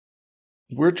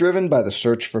We're driven by the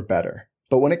search for better.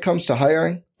 But when it comes to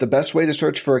hiring, the best way to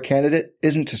search for a candidate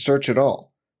isn't to search at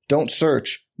all. Don't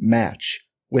search, match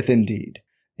with Indeed.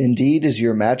 Indeed is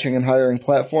your matching and hiring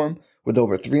platform with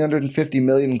over 350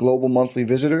 million global monthly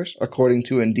visitors, according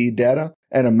to Indeed data,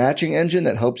 and a matching engine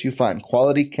that helps you find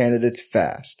quality candidates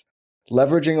fast.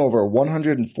 Leveraging over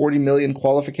 140 million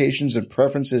qualifications and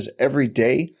preferences every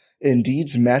day,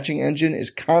 Indeed's matching engine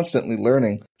is constantly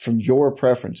learning from your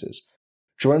preferences.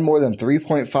 Join more than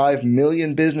 3.5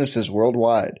 million businesses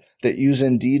worldwide that use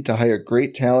Indeed to hire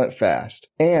great talent fast.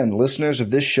 And listeners of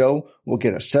this show will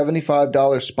get a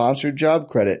 $75 sponsored job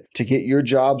credit to get your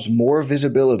jobs more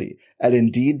visibility at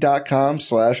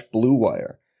Indeed.com/Blue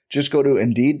Wire. Just go to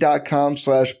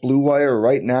Indeed.com/Blue Wire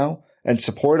right now and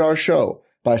support our show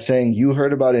by saying you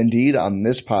heard about Indeed on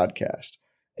this podcast.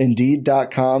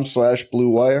 Indeed.com/Blue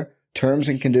Wire. Terms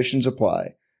and conditions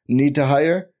apply. Need to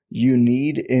hire? You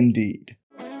need Indeed.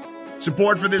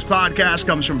 Support for this podcast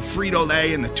comes from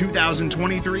Frito-Lay and the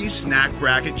 2023 Snack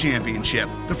Bracket Championship.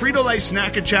 The Frito-Lay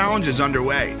Snack-It Challenge is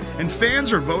underway, and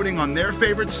fans are voting on their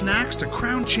favorite snacks to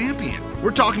crown champion. We're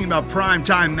talking about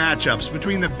prime-time matchups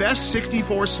between the best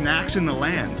 64 snacks in the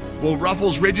land. Will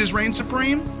Ruffles Ridges reign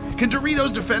supreme? Can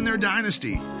Doritos defend their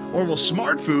dynasty? Or will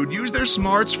Smart Food use their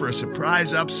smarts for a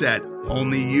surprise upset?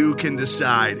 Only you can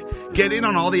decide. Get in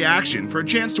on all the action for a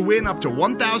chance to win up to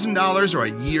 $1,000 or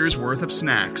a year's worth of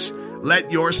snacks.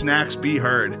 Let your snacks be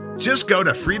heard. Just go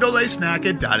to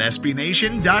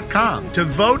fritolaysnacket.sbnation.com to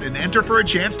vote and enter for a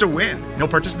chance to win. No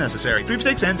purchase necessary.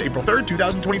 Sweepstakes ends April 3rd,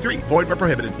 2023. Void where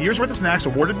prohibited. Year's worth of snacks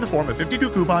awarded in the form of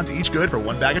 52 coupons, each good for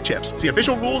one bag of chips. See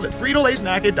official rules at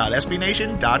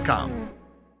fritolaysnacket.sbnation.com.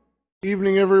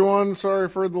 Evening, everyone. Sorry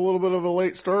for the little bit of a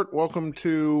late start. Welcome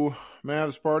to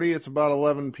Mavs Party. It's about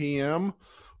 11 p.m.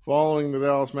 Following the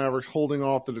Dallas Mavericks holding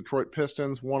off the Detroit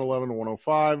Pistons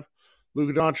 111-105.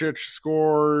 Luka Doncic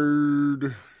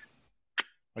scored,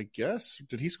 I guess,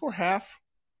 did he score half?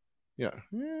 Yeah,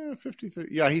 53.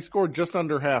 Yeah, he scored just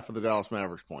under half of the Dallas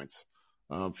Mavericks points.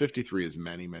 53 is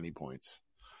many, many points.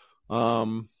 I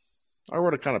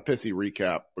wrote a kind of pissy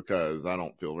recap because I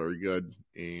don't feel very good.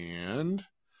 And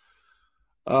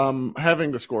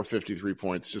having to score 53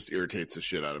 points just irritates the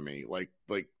shit out of me. Like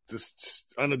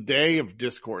just on a day of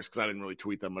discourse, because I didn't really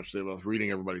tweet that much today, but I was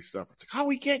reading everybody's stuff. It's like, oh,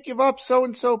 we can't give up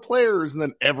so-and-so players. And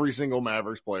then every single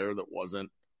Mavericks player that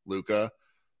wasn't Luka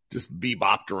just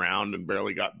bebopped around and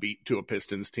barely got beat to a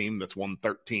Pistons team that's won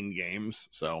 13 games.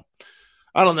 So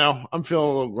I don't know. I'm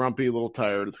feeling a little grumpy, a little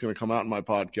tired. It's going to come out in my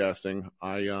podcasting.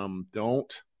 I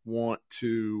don't want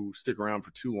to stick around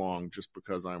for too long just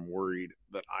because I'm worried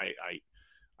that I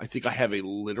think I have a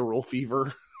literal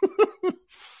fever.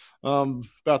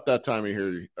 About that time of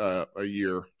year, a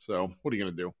year. So what are you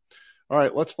going to do? All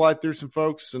right, let's fly through some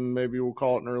folks, and maybe we'll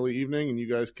call it an early evening, and you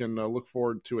guys can look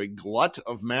forward to a glut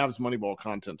of Mavs Moneyball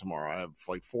content tomorrow. I have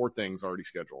like 4 things already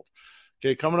scheduled.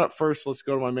 Okay, coming up first, let's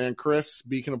go to my man Chris.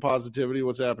 Beacon of positivity,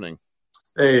 what's happening?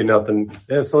 Hey, nothing.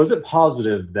 Yeah, so is it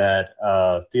positive that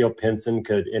Theo Pinson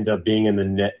could end up being in the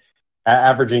net,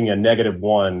 averaging a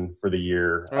 -1 for the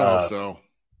year? I hope so.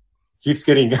 Keeps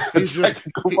getting he's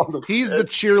the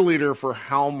cheerleader for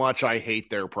how much I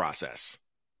hate their process.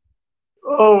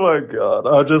 Oh my God.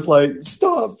 I'm just like,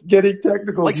 stop getting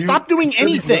technical. Like, stop doing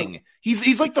anything.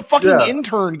 He's like the fucking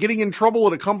intern getting in trouble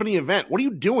at a company event. What are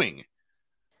you doing?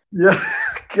 Yeah.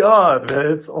 God, man,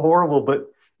 it's horrible. But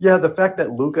yeah, the fact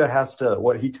that Luka has to,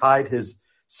 he tied his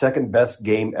second best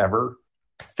game ever,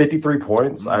 53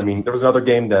 points. I mean, there was another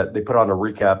game that they put on a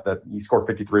recap that he scored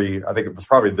 53. I think it was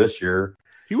probably this year.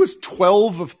 He was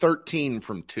 12 of 13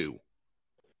 from 2.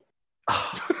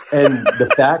 And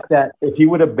the fact that if he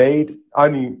would have made,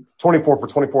 24 for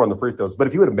 24 on the free throws, but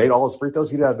if he would have made all his free throws,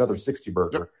 he'd have another 60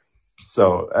 burger. Yep.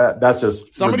 So that's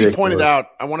just somebody ridiculous. Pointed out,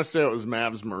 I want to say it was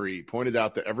Mavs Marie, pointed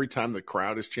out that every time the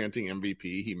crowd is chanting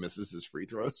MVP, he misses his free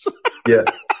throws. Yeah,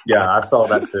 I saw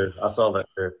that too.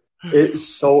 It's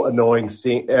so annoying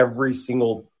seeing every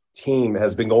single team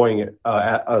has been going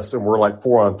at us, and we're like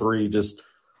 4-on-3, just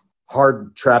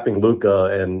hard trapping Luka,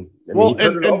 and he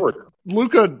turned it over.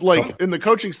 Luka, and the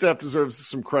coaching staff deserves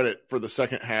some credit for the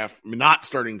second half. I mean, not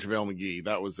starting JaVale McGee,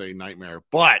 that was a nightmare.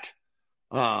 But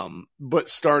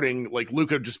starting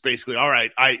Luka just basically, all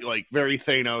right, I very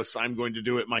Thanos, I'm going to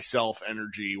do it myself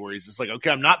energy, where he's just like, okay,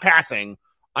 I'm not passing,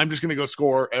 I'm just going to go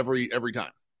score every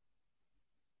time.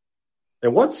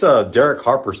 And once Derek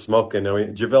Harper smoking,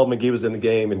 JaVale McGee was in the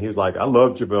game, and he was like, I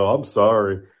love JaVale, I'm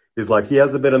sorry. He's like, he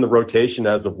hasn't been in the rotation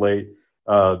as of late.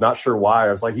 Not sure why.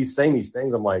 I was like, he's saying these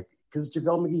things. I'm like, because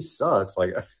JaVale McGee sucks.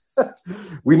 Like,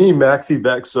 we need Maxey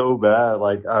back so bad.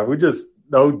 Like, we just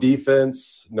no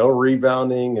defense, no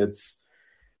rebounding. It's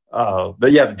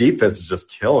But yeah, the defense is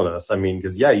just killing us. I mean,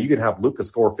 because you could have Luka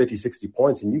score 50, 60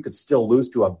 points and you could still lose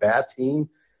to a bad team.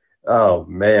 Oh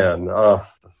man.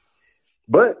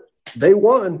 But they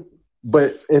won.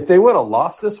 But if they would have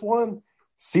lost this one,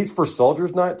 seats for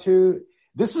Soldiers Night too.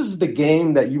 This is the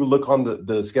game that you would look on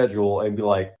the schedule and be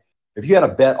like, if you had to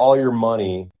bet all your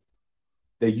money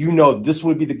that this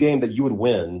would be the game that you would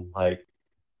win. Like,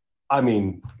 I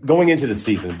mean, going into the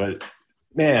season, but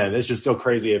man, it's just so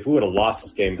crazy. If we would have lost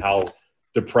this game, how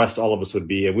depressed all of us would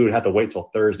be, and we would have to wait till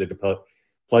Thursday to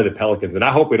play the Pelicans. And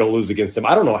I hope we don't lose against them.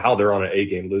 I don't know how they're on an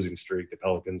A-game losing streak, the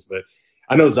Pelicans, but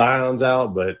I know Zion's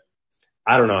out, but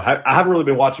I don't know. I haven't really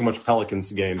been watching much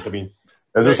Pelicans games. I mean,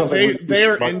 is there something they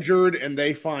are injured and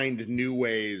they find new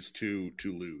ways to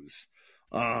lose,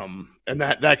 and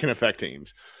that can affect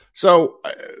teams. So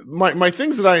my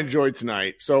things that I enjoyed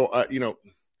tonight. So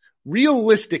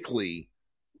realistically,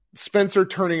 Spencer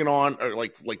turning it on, or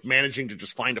like managing to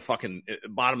just find a fucking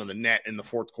bottom of the net in the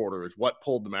fourth quarter is what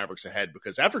pulled the Mavericks ahead,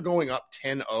 because after going up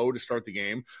 10-0 to start the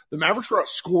game, the Mavericks were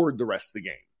outscored the rest of the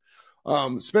game.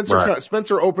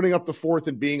 Spencer opening up the fourth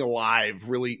and being alive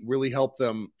really helped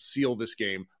them seal this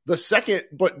game. The second,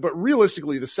 but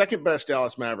realistically, the second best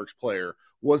Dallas Mavericks player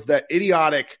was that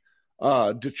idiotic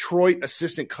Detroit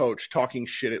assistant coach talking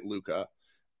shit at Luka.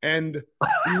 And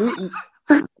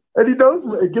and he knows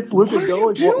it gets Luka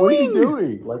going. What is he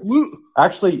doing? Like,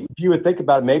 actually, if you would think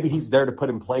about it, maybe he's there to put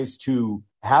in place to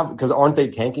have, because aren't they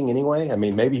tanking anyway? I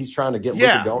mean, maybe he's trying to get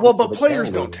Luka going. Well, but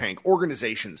players don't tank.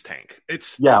 Organizations tank.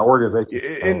 Organizations.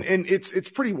 And it's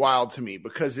pretty wild to me,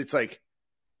 because it's like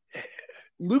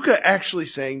Luka actually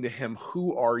saying to him,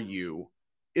 "Who are you?"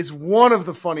 is one of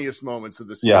the funniest moments of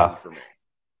the season for me.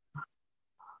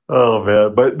 Oh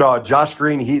man, but no, Josh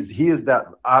Green, he is that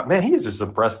man. He has just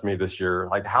impressed me this year.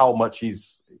 Like how much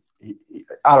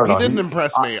I don't know. He didn't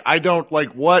impress me. I don't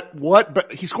like what,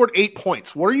 but he scored 8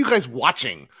 points. What are you guys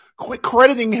watching? Quit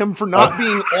crediting him for not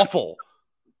being awful.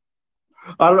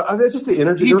 I don't know. It's just the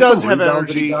energy. He does have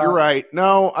energy. You're right.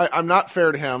 No, I'm not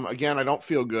fair to him. Again, I don't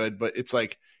feel good, but it's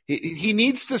like he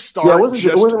needs to start. Yeah,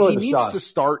 he needs to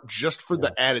start just for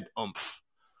the added oomph.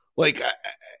 Like.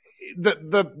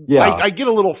 I get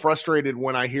a little frustrated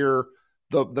when I hear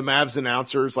the Mavs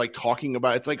announcers like talking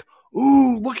about it's like,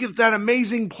 ooh, look at that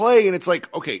amazing play. And it's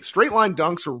like, okay, straight line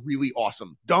dunks are really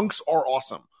awesome. Dunks are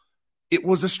awesome. It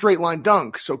was a straight line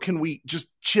dunk. So can we just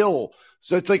chill?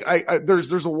 So it's like,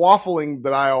 there's a waffling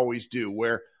that I always do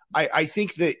where I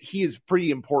think that he is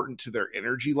pretty important to their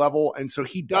energy level. And so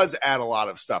he does add a lot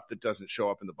of stuff that doesn't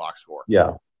show up in the box score.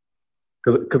 Yeah.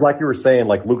 Because like you were saying,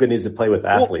 like Luka needs to play with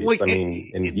athletes. Well,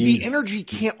 the energy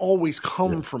can't always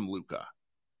come from Luka.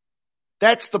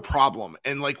 That's the problem.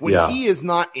 And like when he is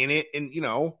not in it, and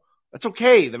that's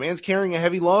okay. The man's carrying a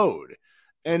heavy load.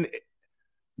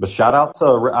 But shout out to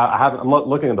I'm not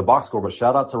looking at the box score, but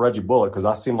shout out to Reggie Bullock, because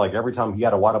I seemed like every time he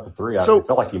had a wide open three, I felt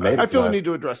like he made it. I feel the need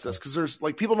to address this because there's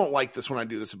like people don't like this when I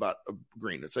do this about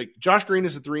Green. It's like Josh Green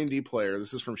is a 3-and-D player.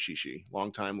 This is from Shishi,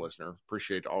 longtime listener.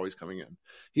 Appreciate always coming in.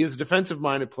 He is a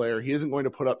defensive-minded player. He isn't going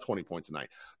to put up 20 points a night.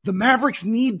 The Mavericks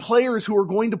need players who are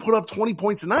going to put up 20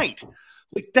 points a night.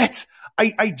 Like that's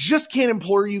I just can't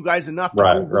implore you guys enough to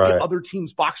go look at other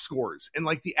teams' box scores and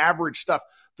like the average stuff.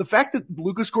 The fact that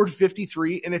Luka scored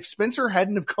 53, and if Spencer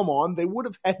hadn't have come on, they would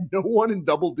have had no one in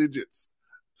double digits.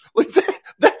 Like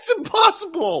that's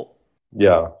impossible.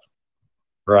 Yeah.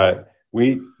 Right.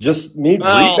 We just need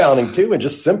rebounding too, and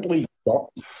just simply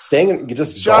staying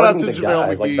just shout out to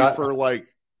JaVale McGee for like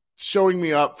showing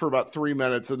me up for about 3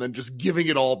 minutes and then just giving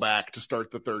it all back to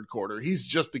start the third quarter. He's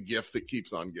just the gift that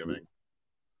keeps on giving.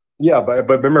 Yeah, but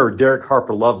remember, Derek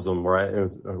Harper loves him, right?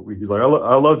 He's like, I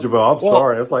love JaVale. I'm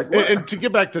sorry. It's like, and to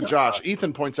get back to Josh,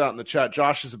 Ethan points out in the chat,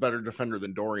 Josh is a better defender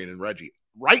than Dorian and Reggie.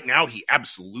 Right now, he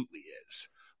absolutely is.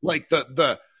 Like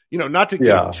not to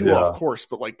get too off course,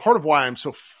 but like part of why I'm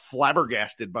so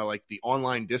flabbergasted by like the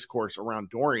online discourse around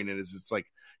Dorian is it's like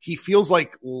he feels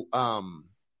like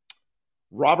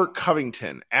Robert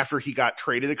Covington after he got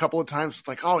traded a couple of times. It's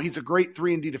like, oh, he's a great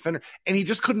 3-and-D defender. And he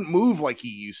just couldn't move like he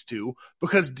used to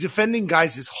because defending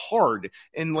guys is hard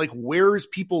and like wears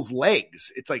people's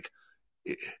legs. It's like,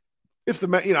 if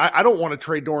I don't want to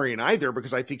trade Dorian either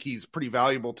because I think he's pretty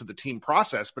valuable to the team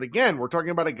process. But again, we're talking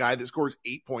about a guy that scores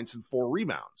 8 points and 4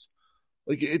 rebounds.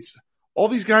 Like it's all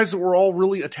these guys that we're all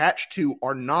really attached to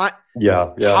are not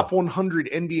top 100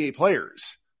 NBA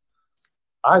players.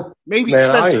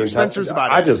 Spencer's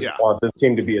about it. I just want this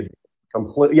team to be a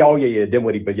complete.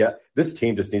 Dinwiddie. But this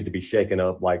team just needs to be shaken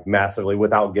up like massively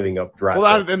without giving up draft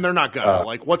picks. And they're not gonna.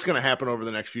 Like what's going to happen over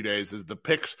the next few days is the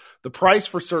price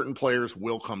for certain players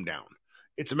will come down.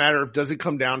 It's a matter of, does it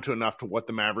come down to enough to what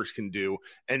the Mavericks can do,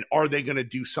 and are they going to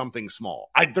do something small?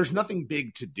 There's nothing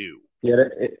big to do.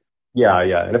 Yeah.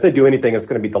 And if they do anything, it's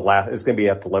going to be It's going to be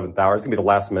at the 11th hour. It's going to be the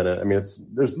last minute. I mean,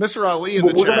 there's Mr. Ali in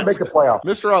the chat. We're going to make the playoffs.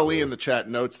 Mr. Ali in the chat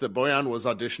notes that Bojan was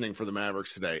auditioning for the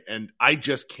Mavericks today, and I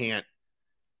just can't.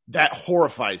 That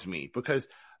horrifies me, because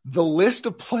the list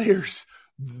of players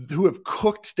who have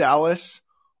cooked Dallas.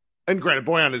 And granted,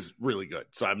 Bojan is really good,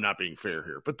 so I'm not being fair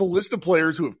here. But the list of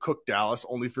players who have cooked Dallas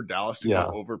only for Dallas to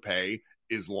go overpay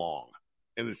is long,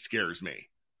 and it scares me.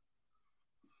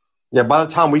 Yeah, by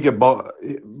the time we get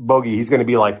Bogey, he's going to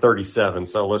be like 37.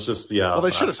 So let's just, Well,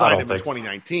 they should have signed him in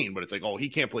 2019, but it's like, oh, he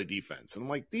can't play defense. And I'm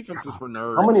like, defense is for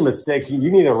nerds. How many mistakes? You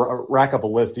need to rack up a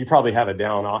list. You probably have it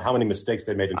down on how many mistakes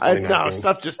they made in 2019. No,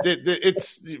 stuff just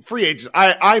it's free agents.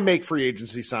 I make free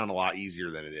agency sound a lot easier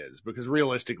than it is, because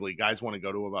realistically, guys want to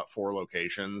go to about 4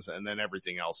 locations, and then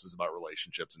everything else is about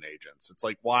relationships and agents. It's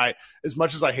like, why, as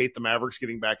much as I hate the Mavericks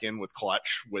getting back in with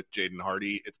Clutch with Jaden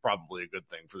Hardy, it's probably a good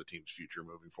thing for the team's future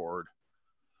moving forward.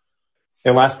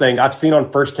 And last thing, I've seen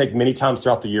on First Take many times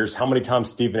throughout the years how many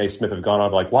times Stephen A. Smith have gone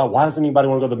on like, wow, why doesn't anybody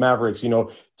want to go to the Mavericks? You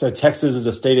know, Texas is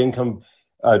a state income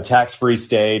tax-free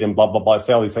state and blah, blah, blah. I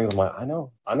say all these things. I'm like, I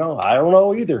know. I don't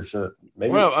know either. So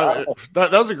maybe. Well,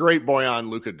 that was a great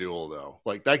Bojan-Luka duel, though.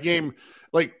 Like, that game,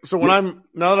 so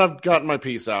now that I've gotten my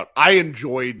piece out, I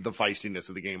enjoyed the feistiness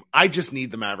of the game. I just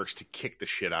need the Mavericks to kick the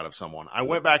shit out of someone. I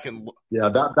went back and yeah,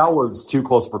 that was too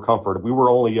close for comfort. We were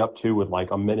only up 2 with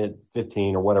like a minute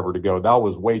 15 or whatever to go. That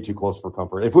was way too close for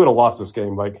comfort. If we would have lost this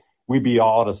game, like, we'd be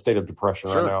all in a state of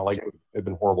depression right now. Like, it'd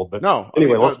been horrible. But no,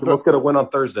 anyway, let's get a win on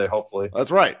Thursday, hopefully.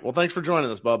 That's right. Well, thanks for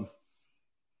joining us, bub.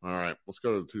 All right, let's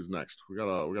go to who's next. We got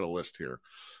a list here.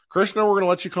 Krishna, we're going to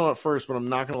let you come up first, but I'm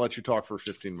not going to let you talk for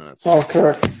 15 minutes. Oh,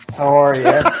 Kurt, how are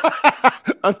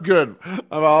you? I'm good.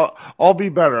 I'll be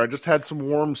better. I just had some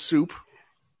warm soup.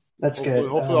 That's good.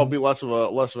 Hopefully, I'll be less of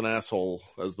an asshole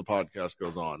as the podcast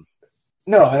goes on.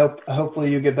 No,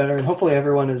 hopefully you get better, and hopefully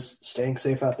everyone is staying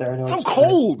safe out there. I know it's so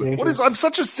cold. I'm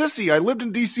such a sissy. I lived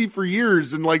in DC for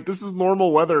years, and like, this is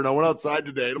normal weather, and I went outside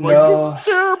today, and I'm like, this is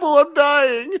terrible. I'm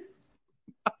dying.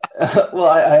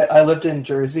 Well, I lived in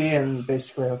Jersey, and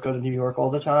basically I would go to New York all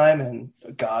the time, and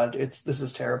God, this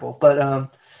is terrible. But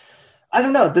I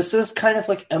don't know. This is kind of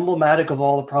like emblematic of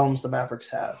all the problems the Mavericks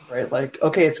have, right? Like,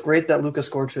 okay, it's great that Luka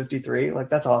scored 53. Like,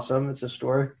 that's awesome. It's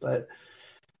historic, but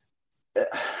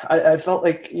I felt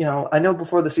like, I know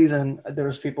before the season there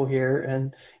was people here,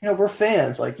 and we're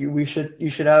fans. Like, you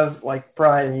should have like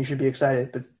pride, and you should be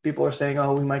excited. But people are saying,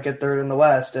 oh, we might get 3rd in the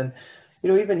West, and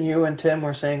even you and Tim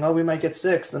were saying, oh, we might get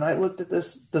 6th. And I looked at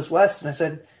this West and I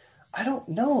said, I don't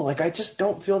know. Like, I just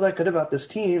don't feel that good about this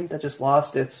team that just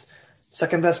lost its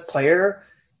second best player.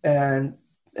 And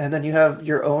then you have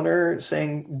your owner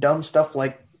saying dumb stuff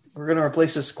like, we're going to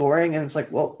replace his scoring. And it's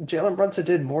like, well, Jalen Brunson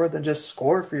did more than just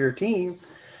score for your team.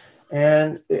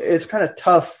 And it's kind of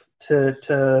tough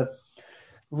to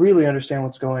really understand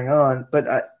what's going on. But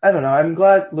I don't know. I'm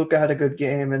glad Luka had a good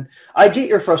game. And I get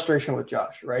your frustration with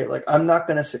Josh, right? Like, I'm not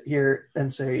going to sit here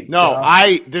and say, no,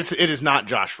 it is not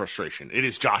Josh frustration. It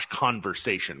is Josh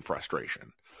conversation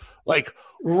frustration. Like,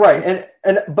 right.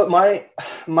 But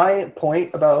my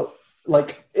point about,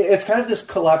 like, it's kind of this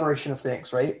collaboration of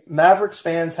things, right? Mavericks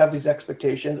fans have these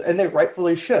expectations, and they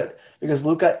rightfully should, because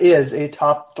Luka is a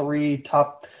top 3,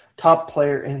 top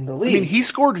player in the league. I mean, he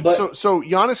scored. So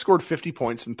Giannis scored 50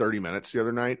 points in 30 minutes the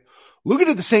other night. Luka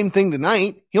did the same thing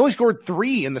tonight. He only scored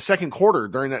 3 in the second quarter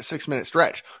during that 6-minute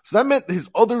stretch. So that meant his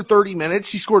other 30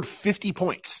 minutes, he scored 50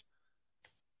 points.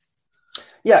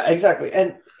 Yeah, exactly.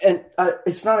 And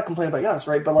it's not a complaint about Giannis,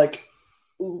 right? But like,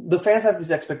 the fans have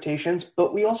these expectations,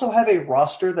 but we also have a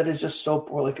roster that is just so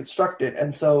poorly constructed.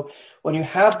 And so when you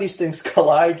have these things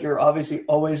collide, you're obviously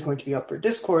always going to be up for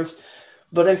discourse.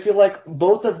 But I feel like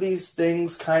both of these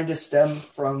things kind of stem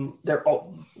from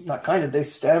they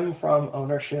stem from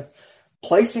ownership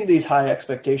placing these high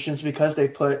expectations, because they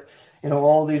put,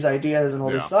 all these ideas and all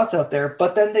these thoughts out there,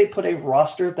 but then they put a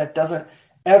roster that doesn't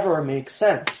ever make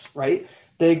sense, right?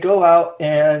 They go out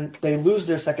and they lose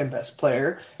their second best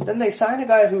player. Then they sign a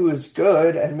guy who is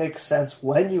good and makes sense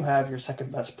when you have your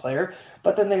second best player.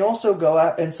 But then they also go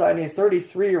out and sign a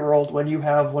 33-year-old when you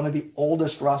have one of the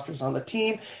oldest rosters on the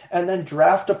team, and then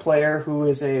draft a player who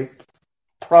is a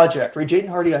project. Right? Jaden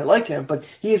Hardy, I like him, but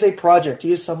he is a project.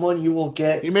 He is someone you will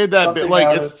get. He made that bit,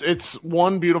 like, it's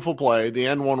one beautiful play. The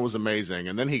end one was amazing,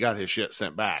 and then he got his shit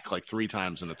sent back like 3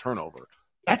 times in a turnover.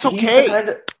 That's okay.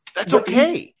 That's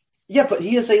okay. Yeah, but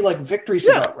he is a victory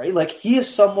savant, right? Like, he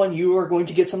is someone you are going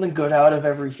to get something good out of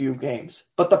every few games.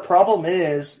 But the problem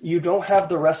is you don't have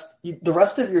the rest. The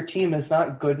rest of your team is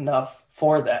not good enough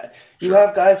for that. Sure. You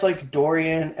have guys like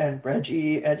Dorian and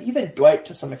Reggie and even Dwight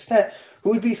to some extent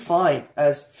who would be fine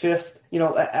as fifth,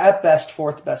 at best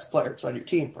fourth best players on your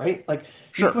team, right? Like,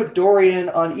 sure. You put Dorian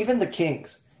on even the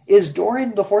Kings. Is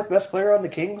Dorian the fourth best player on the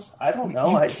Kings? I don't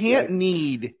know. You can't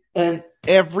need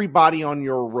everybody on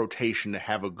your rotation to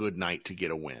have a good night to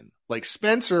get a win. Like,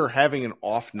 Spencer having an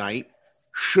off night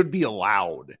should be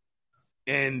allowed.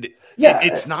 And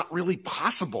it's not really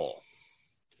possible.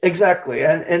 Exactly.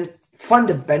 And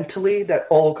fundamentally, that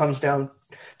all comes down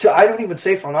to, I don't even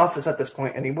say front office at this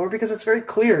point anymore, because it's very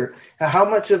clear how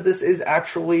much of this is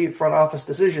actually front office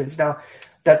decisions. Now,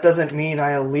 that doesn't mean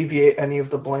I alleviate any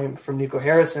of the blame from Nico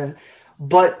Harrison,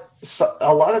 but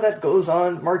a lot of that goes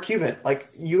on Mark Cuban. Like,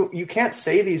 you can't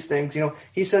say these things.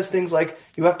 He says things like,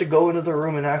 you have to go into the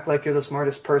room and act like you're the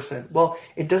smartest person. Well,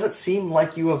 it doesn't seem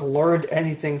like you have learned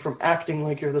anything from acting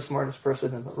like you're the smartest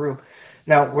person in the room.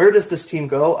 Now, where does this team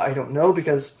go? I don't know,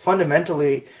 because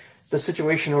fundamentally, the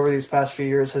situation over these past few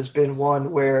years has been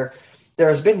one where there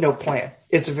has been no plan.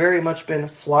 It's very much been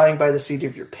flying by the seat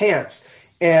of your pants.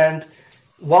 And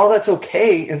while that's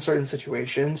okay in certain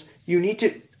situations, you need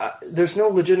to there's no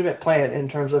legitimate plan in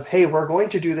terms of, hey, we're going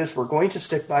to do this, we're going to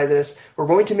stick by this, we're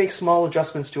going to make small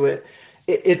adjustments to it.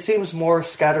 It seems more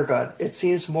scattergun. It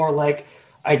seems more like,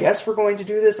 I guess we're going to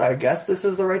do this, I guess this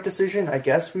is the right decision, I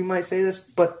guess we might say this,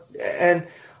 and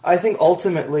I think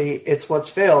ultimately it's what's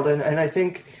failed, and I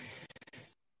think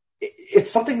it's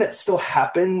something that still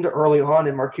happened early on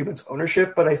in Mark Cuban's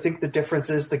ownership, but I think the difference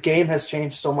is the game has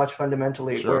changed so much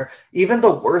fundamentally, sure, where even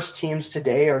the worst teams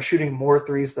today are shooting more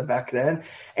threes than back then.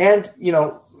 And,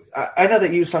 I know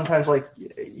that you sometimes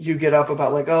you get up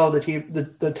about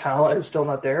the talent is still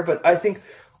not there, but I think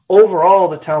overall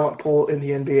the talent pool in the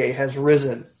NBA has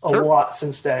risen a lot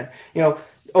since then.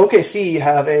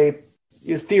 OKC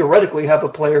you theoretically have a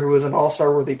player who is an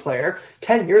all-star worthy player.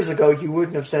 10 years ago, you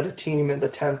wouldn't have said a team in the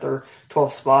 10th or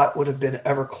 12th spot would have been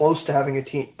ever close to having a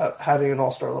team, having an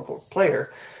all-star level player.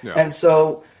 Yeah. And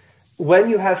so when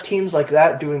you have teams like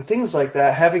that doing things like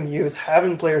that, having youth,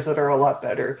 having players that are a lot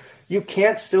better, you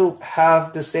can't still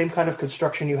have the same kind of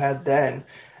construction you had then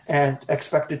and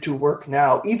expect it to work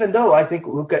now, even though I think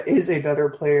Luka is a better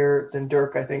player than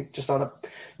Dirk. I think just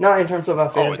not in terms of a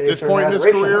fan base at this point in his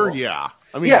career, yeah.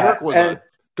 I mean,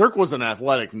 Dirk was an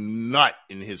athletic nut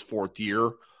in his fifth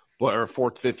year,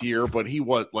 but he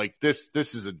was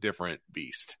this is a different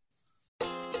beast.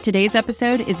 Today's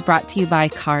episode is brought to you by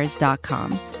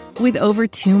Cars.com. With over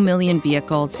 2 million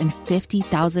vehicles and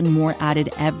 50,000 more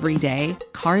added every day,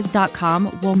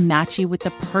 Cars.com will match you with the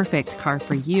perfect car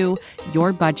for you,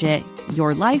 your budget,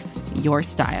 your life, your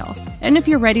style. And if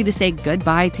you're ready to say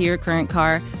goodbye to your current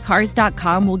car,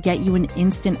 Cars.com will get you an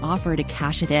instant offer to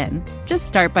cash it in. Just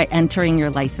start by entering your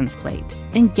license plate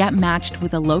and get matched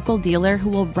with a local dealer who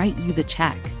will write you the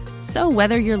check. So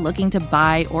whether you're looking to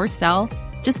buy or sell,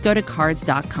 just go to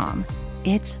Cars.com.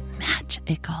 It's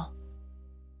magical.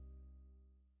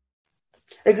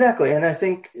 Exactly, and I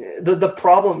think the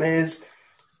problem is,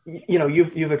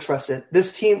 you've expressed it.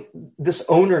 This team, this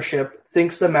ownership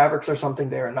thinks the Mavericks are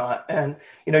something they are not, and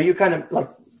you kind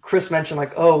of Chris mentioned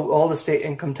all the state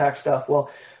income tax stuff. Well,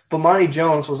 Bomani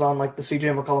Jones was on the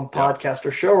CJ McCollum podcast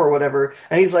or show or whatever,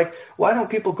 and he's like, why don't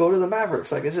people go to the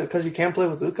Mavericks? Is it because you can't play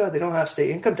with Luka? They don't have state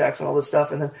income tax and all this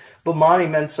stuff. And then Bomani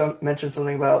mentioned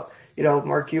something about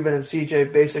Mark Cuban and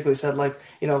CJ basically said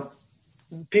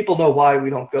people know why we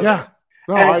don't go there.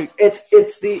 No, it's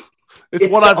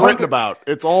what I've written about.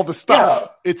 It's all the stuff.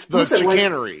 Yeah. It's the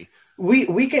chicanery.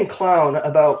 We can clown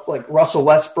about Russell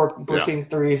Westbrook bricking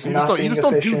threes and not being efficient.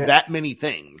 You just don't do that many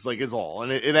things. It's all,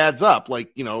 and it adds up.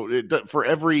 For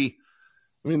every,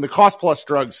 the cost plus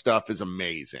drug stuff is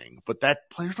amazing, but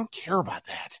players don't care about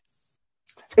that.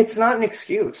 It's not an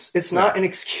excuse. It's not an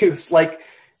excuse.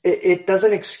 It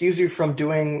doesn't excuse you from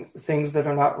doing things that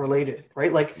are not related,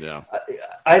 right?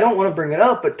 I don't want to bring it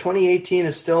up, but 2018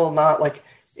 is still not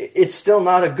it's still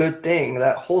not a good thing.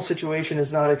 That whole situation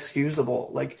is not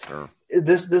excusable.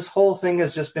 This whole thing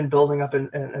has just been building up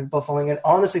and buffling. And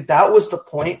honestly, that was the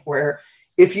point where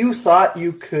if you thought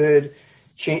you could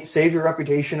save your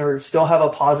reputation or still have a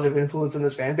positive influence in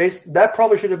this fan base, that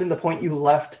probably should have been the point you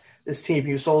left this team.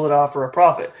 You sold it off for a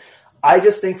profit. I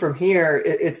just think from here,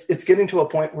 it's getting to a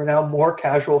point where now more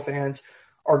casual fans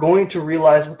are going to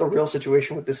realize what the real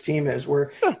situation with this team is,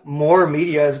 where more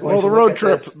media is going to look at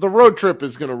this. The road trip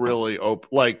is going to really open.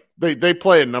 Like they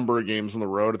play a number of games on the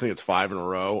road. I think it's 5 in a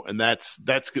row, and that's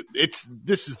good.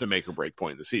 This is the make or break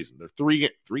point of the season. They're three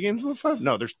games above 5.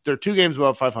 No, they're 2 games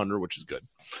above 500, which is good.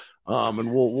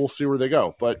 And we'll see where they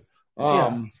go. But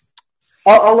I'll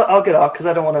get off because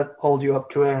I don't want to hold you up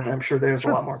to it, and I'm sure there's a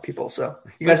lot more people. So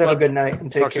you guys have a good night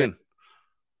and take care. Soon.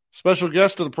 Special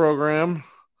guest of the program.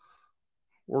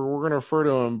 We're going to refer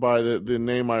to him by the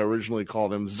name I originally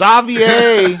called him,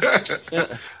 Xavier.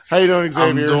 How you doing, Xavier?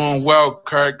 I'm doing well,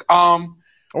 Kirk. I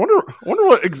wonder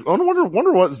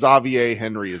what Xavier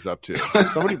Henry is up to.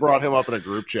 Somebody brought him up in a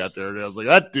group chat there, and I was like,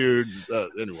 that dude's.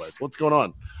 Anyways, what's going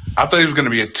on? I thought he was going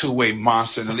to be a two-way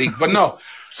monster in the league, but no.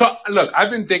 So look,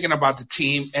 I've been thinking about the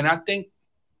team, and I think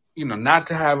not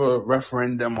to have a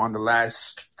referendum on the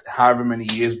last however many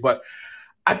years, but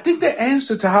I think the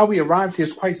answer to how we arrived here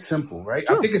is quite simple, right?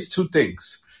 Sure. I think it's 2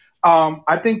 things.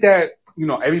 I think that,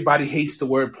 everybody hates the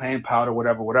word playing powder,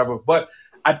 whatever. But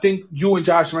I think you and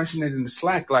Josh mentioned it in the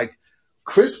Slack, like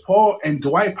Chris Paul and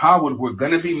Dwight Howard were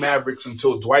going to be Mavericks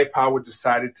until Dwight Howard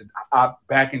decided to opt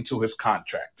back into his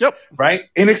contract. Yep. Right?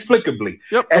 Inexplicably.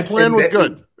 Yep. The plan was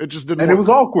good. It just didn't work. And it was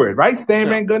awkward, right? Stan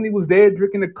Van Gundy was there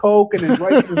drinking the Coke and then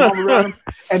Dwight was all around him.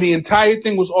 And the entire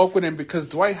thing was awkward. And because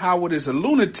Dwight Howard is a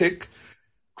lunatic,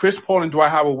 Chris Paul and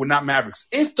Dwight Howard were not Mavericks.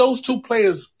 If those 2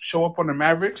 players show up on the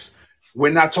Mavericks,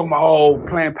 we're not talking about,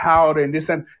 playing powder and this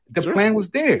and the plan was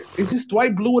there. It's just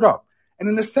Dwight blew it up. And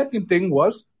then the second thing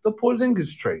was the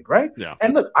Porzingis trade, right? Yeah.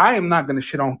 And look, I am not going to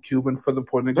shit on Cuban for the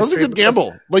Porzingis trade. That was a good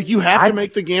gamble. Like, you have to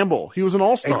make the gamble. He was an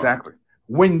all-star. Exactly.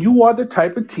 When you are the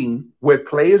type of team where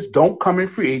players don't come in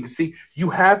free agency, you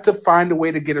have to find a way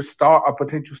to get a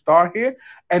potential star here.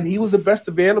 And he was the best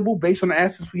available based on the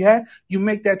assets we had. You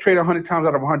make that trade 100 times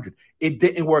out of 100. It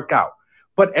didn't work out.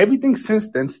 But everything since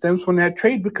then stems from that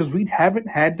trade because we haven't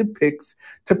had the picks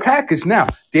to package. Now,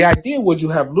 the idea was you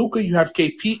have Luka, you have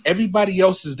KP, everybody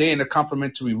else is there in a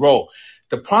complementary role.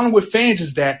 The problem with fans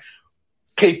is that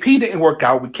KP didn't work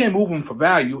out. We can't move him for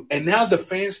value. And now the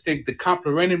fans think the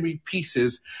complementary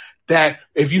pieces that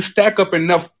if you stack up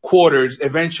enough quarters,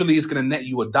 eventually it's going to net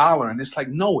you $1. And it's like,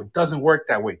 no, it doesn't work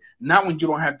that way. Not when you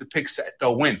don't have the picks to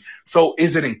win. So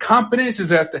is it incompetence? Is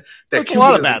that it's a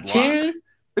lot of bad luck?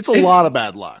 It's a lot of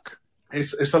bad luck.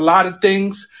 It's a lot of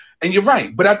things. And you're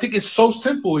right. But I think it's so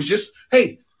simple. It's just,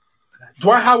 hey,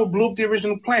 Dwight Howard blew up the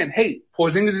original plan. Hey,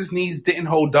 Porzingis' knees didn't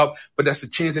hold up, but that's a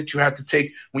chance that you have to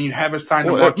take when you haven't signed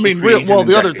a marquee free agent in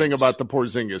the other decades. thing about the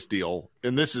Porzingis deal,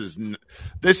 and this is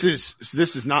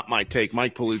not my take.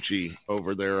 Mike Palucci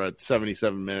over there at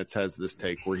 77 Minutes has this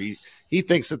take where he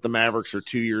thinks that the Mavericks are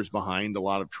 2 years behind a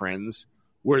lot of trends,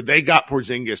 where they got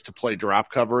Porzingis to play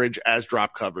drop coverage as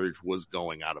drop coverage was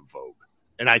going out of vogue.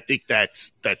 And I think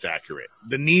that's accurate.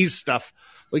 The knees stuff,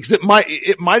 like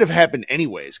it might have happened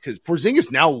anyways, because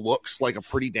Porzingis now looks like a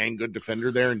pretty dang good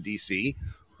defender there in DC,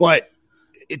 but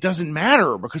it doesn't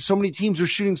matter because so many teams are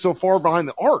shooting so far behind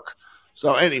the arc.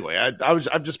 So anyway,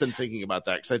 I've just been thinking about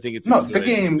that because I think it's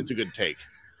a good take.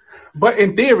 But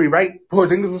in theory, right,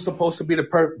 Porzingis was supposed to be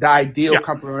the ideal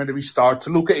complementary star to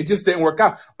Luka. It just didn't work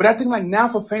out. But I think like now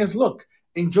for fans, look,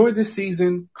 enjoy this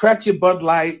season, crack your Bud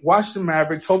Light, watch the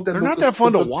Mavericks. Hope that they're not that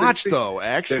fun to watch, though,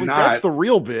 actually. That's the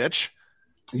real bitch.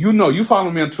 You follow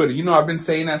me on Twitter. I've been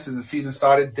saying that since the season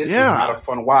started. This is not a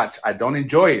fun watch. I don't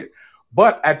enjoy it.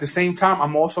 But at the same time,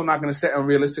 I'm also not going to set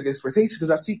unrealistic expectations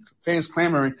because I see fans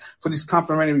clamoring for these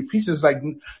complimentary pieces. Like,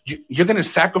 you're going to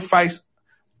sacrifice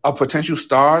a potential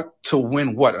star to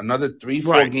win another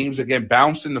 3-4 games and get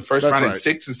bounced in the first round in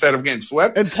 6 instead of getting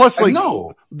swept. And plus,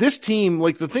 this team,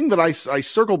 like the thing that I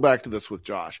circle back to this with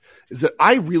Josh is that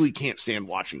I really can't stand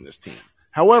watching this team.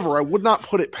 However, I would not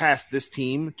put it past this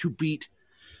team to beat.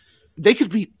 They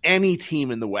could beat any team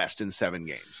in the West in 7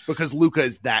 games because Luka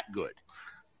is that good.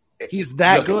 He's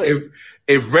that good.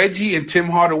 If Reggie and Tim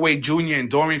Hardaway Jr.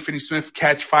 and Dorian Finney-Smith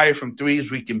catch fire from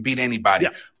threes, we can beat anybody.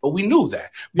 Yeah. But we knew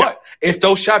that. Yeah. But if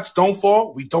those shots don't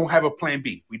fall, we don't have a plan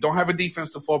B. We don't have a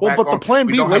defense to fall back on. But the plan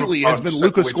B lately has been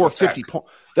Luka score 50 points.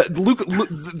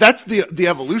 That's the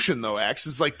evolution, though, Ax.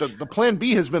 Is like the plan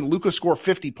B has been Luka score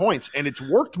 50 points, and it's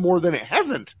worked more than it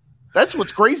hasn't. That's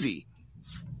what's crazy.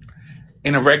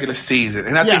 In a regular season.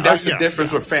 And I think that's the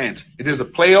difference with fans. It is a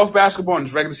playoff basketball and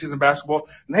it's regular season basketball.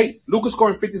 And hey, Luka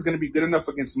scoring 50 is going to be good enough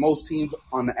against most teams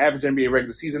on the average NBA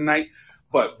regular season night.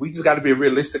 But we just got to be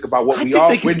realistic about what we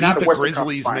are. We're not the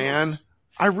Grizzlies, man.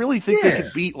 I really think they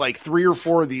could beat like 3 or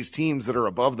 4 of these teams that are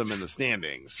above them in the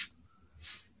standings.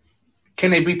 Can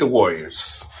they beat the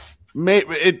Warriors?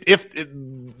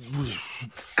 Come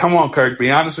on, Kirk.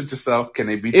 Be honest with yourself. Can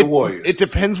they beat the Warriors? It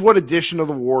depends what edition of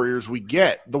the Warriors we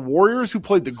get. The Warriors who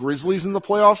played the Grizzlies in the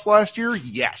playoffs last year,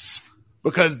 yes.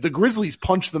 Because the Grizzlies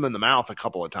punched them in the mouth a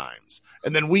couple of times.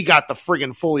 And then we got the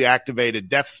friggin' fully activated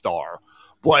Death Star.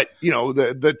 But,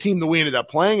 the team that we ended up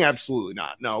playing, absolutely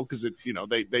not. No, because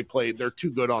they're too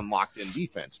good on locked-in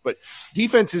defense. But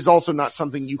defense is also not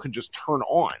something you can just turn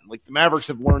on. Like, the Mavericks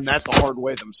have learned that the hard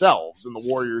way themselves, and the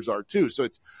Warriors are too. So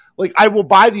it's, like, I will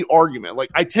buy the argument. Like,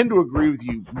 I tend to agree with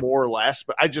you more or less,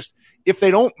 but if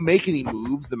they don't make any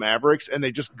moves, the Mavericks, and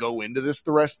they just go into this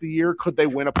the rest of the year, could they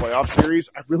win a playoff series?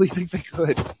 I really think they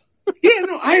could. Yeah,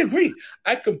 no, I agree.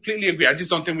 I completely agree. I just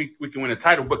don't think we can win a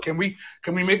title. But can we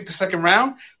make it the second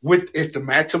round if the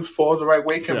matchups falls the right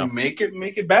way? Can we make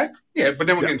it back? Yeah, but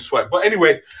then we're getting swept. But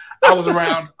anyway, I was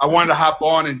around. I wanted to hop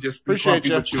on and just be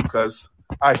funky with you because.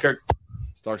 All right, Kirk.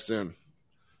 Talk soon.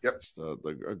 Yep. It's a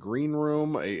green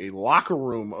room, a locker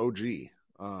room OG.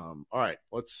 All right,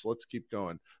 let's keep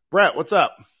going. Brett, what's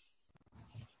up?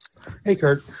 Hey,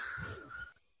 Kirk.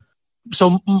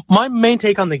 So my main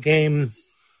take on the game.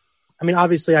 I mean,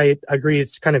 obviously, I agree.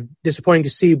 It's kind of disappointing to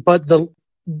see, but the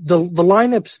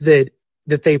lineups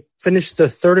that they finished the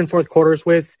third and fourth quarters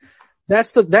with,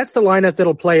 that's the lineup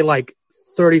that'll play like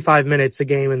 35 minutes a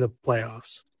game in the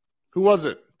playoffs. Who was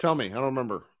it? Tell me. I don't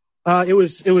remember. It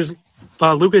was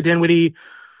Luka, Dinwiddie,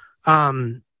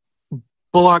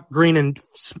 Bullock, Green, and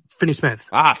Finney-Smith.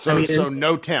 So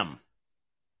no Tim.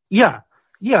 Yeah,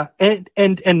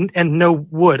 and no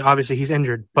Wood. Obviously, he's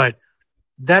injured, but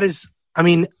that is. I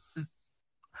mean,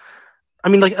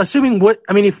 like, assuming Wood.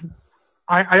 I mean, if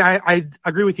I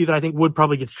agree with you that I think Wood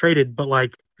probably gets traded, but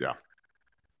like, yeah.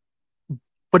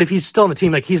 But if he's still on the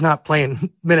team, like, he's not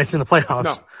playing minutes in the playoffs.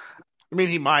 No. I mean,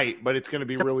 he might, but it's going to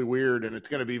be really weird, and it's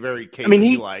going to be very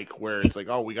KD-like, where it's like,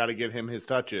 oh, we got to get him his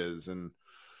touches, and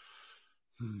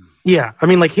yeah, I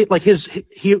mean, like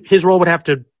his role would have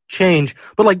to change,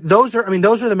 but like those are the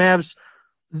Mavs,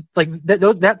 like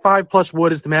that 5 plus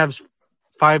Wood is the Mavs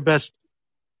 5 best,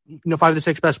 5 to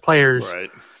 6 best players, right?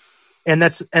 And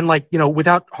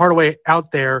without Hardaway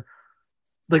out there,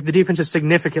 like the defense is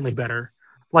significantly better.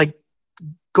 Like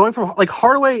going from like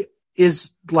Hardaway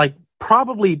is like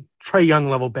probably Trae Young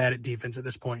level bad at defense at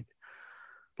this point.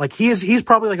 Like he's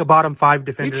probably like a bottom 5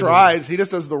 defender. He tries. He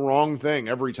just does the wrong thing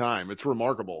every time. It's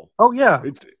remarkable. Oh yeah,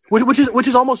 which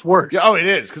is almost worse. Yeah, it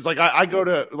is, because like I go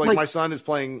to like my son is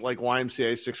playing like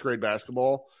YMCA 6th grade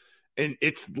basketball, and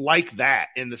it's like that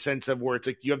in the sense of where it's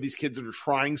like you have these kids that are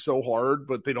trying so hard,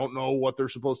 but they don't know what they're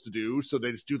supposed to do, so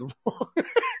they just do the wrong.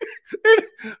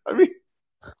 I mean.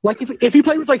 Like if he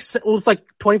played with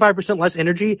 25% less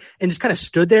energy and just kind of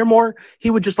stood there more, he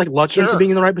would just like luck into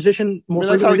being in the right position more.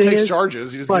 That's how he takes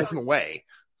charges. He just gets in the way.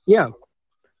 Yeah.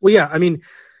 Well, yeah. I mean,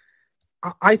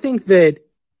 I think that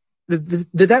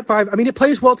that 5. I mean, it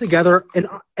plays well together, and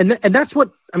that's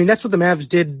what the Mavs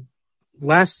did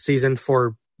last season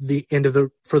for the end of the.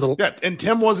 Yeah, and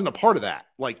Tim wasn't a part of that.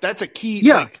 Like that's a key.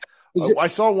 Yeah. I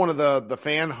saw one of the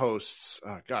fan hosts,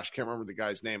 can't remember the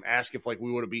guy's name, ask if like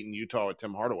we would have beaten Utah with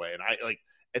Tim Hardaway. And I like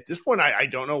at this point, I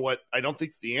don't know I don't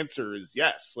think the answer is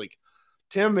yes. Like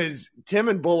Tim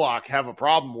and Bullock have a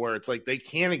problem where it's like they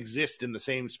can't exist in the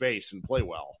same space and play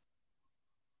well.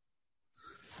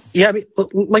 Yeah. I mean,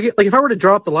 like if I were to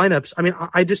draw up the lineups, I mean,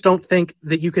 I just don't think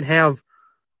that you can have,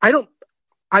 I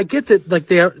get that like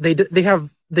they have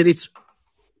that it's,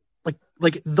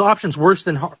 like the options worse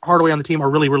than Hardaway on the team are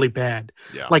really, really bad.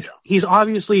 Yeah, he's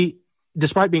obviously,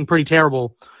 despite being pretty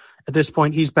terrible at this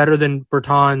point, he's better than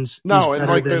Bertans. No, and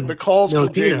like the calls for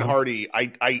Jaden Hardy,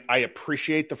 I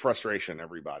appreciate the frustration,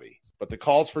 everybody, but the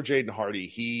calls for Jaden Hardy,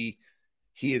 he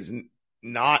is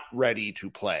not ready to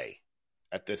play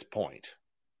at this point.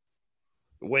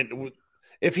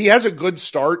 If he has a good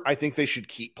start, I think they should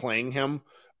keep playing him.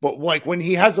 But like when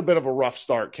he has a bit of a rough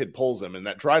start, kid pulls him, and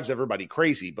that drives everybody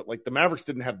crazy. But like the Mavericks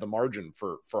didn't have the margin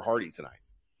for Hardy tonight.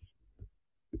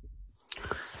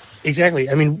 Exactly.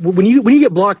 I mean, when you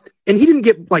get blocked, and he didn't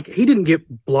get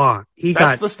blocked.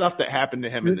 That's the stuff that happened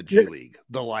to him in the G League.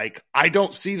 The like, I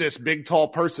don't see this big tall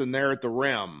person there at the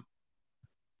rim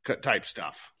type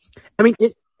stuff. I mean,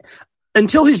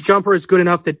 until his jumper is good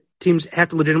enough that teams have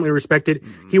to legitimately respect it,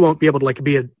 he won't be able to like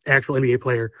be an actual NBA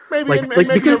player. Maybe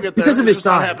because of his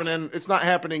size. It's not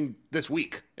happening this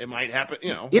week. It might happen,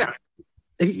 Yeah,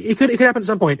 it could happen at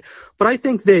some point. But I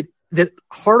think that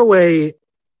Hardaway,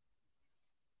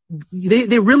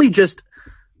 they really just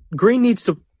Green needs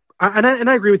to, and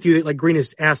I agree with you that like Green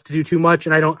is asked to do too much,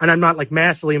 and I'm not like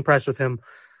massively impressed with him,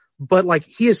 but like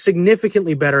he is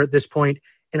significantly better at this point,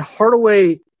 and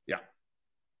Hardaway.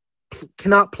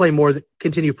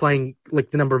 continue playing like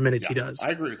the number of minutes he does.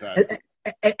 I agree with that.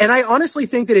 And I honestly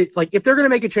think that if they're going to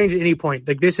make a change at any point,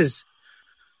 like this is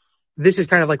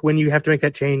kind of like when you have to make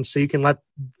that change so you can let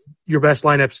your best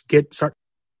lineups start.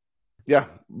 Yeah,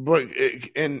 but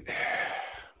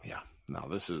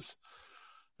this is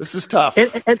tough.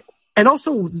 And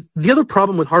also the other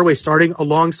problem with Hardaway starting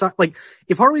alongside, like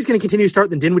if Hardaway's going to continue to start,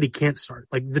 then Dinwiddie can't start.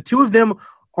 Like the two of them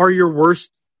are your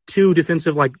worst two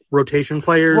defensive like rotation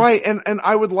players, right? And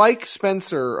I would like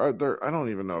Spencer. I don't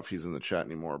even know if he's in the chat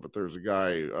anymore, but there's a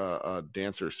guy,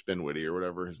 Dancer Spinwitty or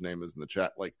whatever his name is in the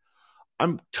chat. Like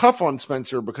I'm tough on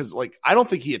Spencer because like I don't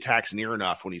think he attacks near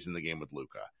enough when he's in the game with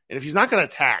Luka, and if he's not going to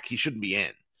attack, he shouldn't be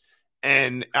in.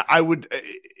 And I would,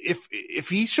 if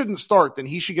he shouldn't start, then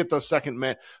he should get those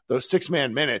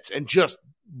 6-man minutes and just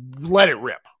let it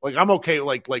rip. Like I'm okay,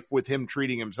 like with him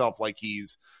treating himself like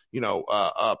he's,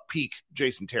 a peak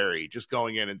Jason Terry, just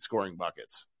going in and scoring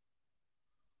buckets.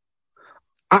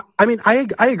 I mean, I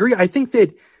agree. I think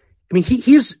that, I mean,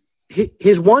 he's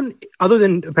his one, other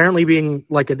than apparently being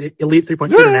like an elite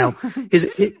 3-point shooter now,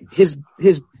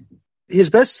 his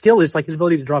best skill is like his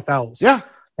ability to draw fouls. Yeah.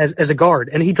 As a guard,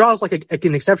 and he draws like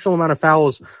an exceptional amount of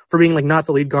fouls for being like not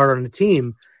the lead guard on the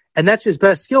team, and that's his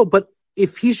best skill. But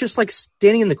if he's just like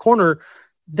standing in the corner,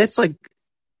 that's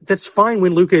fine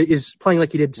when Luka is playing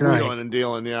like he did tonight. Wheeling and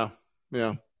dealing, yeah.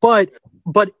 But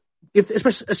if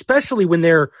especially when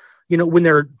they're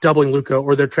doubling Luka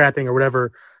or they're trapping or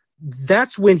whatever,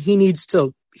 that's when he needs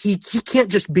to. He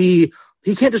can't just play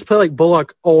like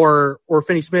Bullock or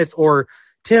Finney Smith or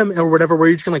Tim or whatever, where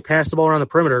you're just gonna like pass the ball around the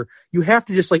perimeter. You have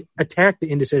to just like attack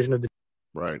the indecision of the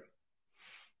right.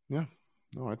 Yeah.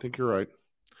 No, I think you're right.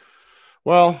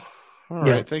 Well, all right.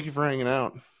 Yeah. Thank you for hanging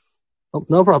out. Oh,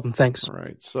 no problem. Thanks. All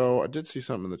right. So I did see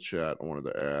something in the chat I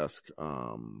wanted to ask.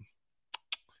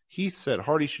 He said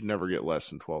Hardy should never get less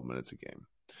than 12 minutes a game.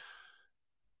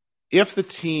 If the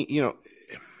team,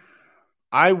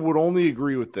 I would only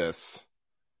agree with this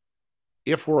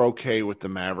if we're okay with the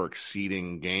Mavericks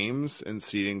seeding games and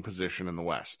seeding position in the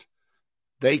West.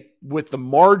 With the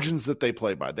margins that they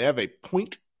play by, they have a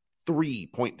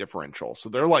 0.3 point differential. So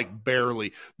they're like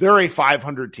they're a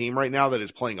 500 team right now that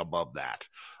is playing above that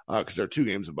because they're 2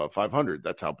 games above 500.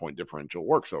 That's how point differential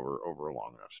works over a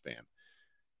long enough span.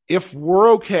 If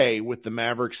we're okay with the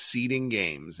Mavericks seeding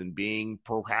games and being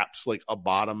perhaps like a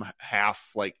bottom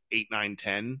half, like 8, 9,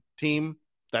 10 team,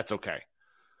 that's okay.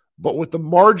 But with the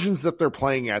margins that they're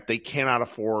playing at, they cannot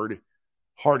afford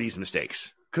Hardy's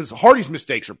mistakes because Hardy's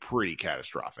mistakes are pretty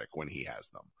catastrophic when he has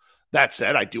them. That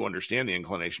said, I do understand the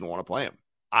inclination to want to play him.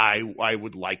 I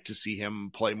would like to see him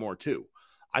play more too.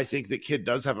 I think that Kid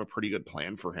does have a pretty good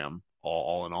plan for him,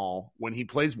 all in all. When he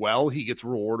plays well, he gets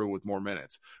rewarded with more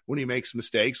minutes. When he makes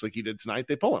mistakes like he did tonight,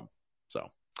 they pull him. So,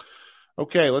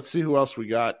 okay, let's see who else we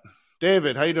got.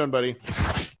 David, how you doing, buddy?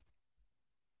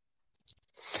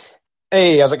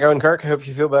 Hey, how's it going, Kirk? I hope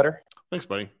you feel better. Thanks,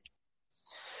 buddy.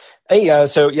 Hey,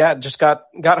 just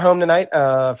got home tonight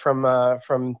from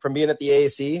being at the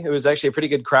AAC. It was actually a pretty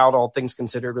good crowd, all things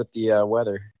considered, with the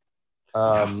weather.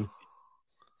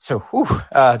 So,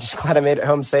 just glad I made it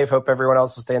home safe. Hope everyone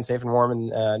else is staying safe and warm in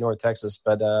North Texas.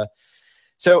 But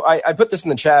so I put this in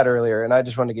the chat earlier, and I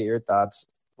just wanted to get your thoughts.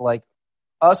 Like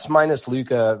us minus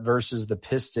Luka versus the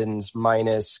Pistons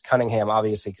minus Cunningham,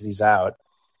 obviously because he's out.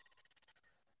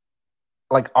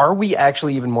 Like, are we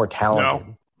actually even more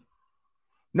talented?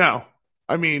 No.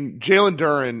 I mean, Jalen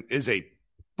Duren is a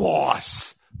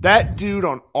boss. That dude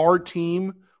on our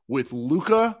team with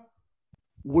Luka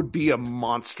would be a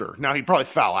monster. Now, he'd probably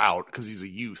foul out because he's a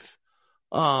youth.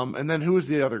 And then who was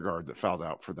the other guard that fouled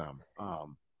out for them?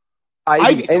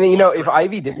 Ivy. And, if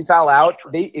Ivy didn't foul out,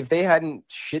 if they hadn't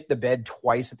shit the bed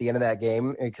twice at the end of that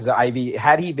game, because Ivy,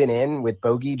 had he been in with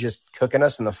Bogey just cooking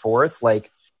us in the fourth,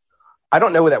 like, I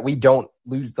don't know that we don't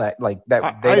lose that. Like that,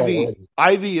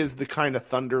 Ivy is the kind of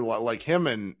thunder like him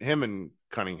and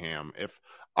Cunningham. If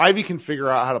Ivy can figure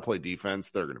out how to play defense,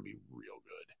 they're going to be real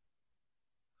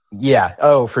good. Yeah.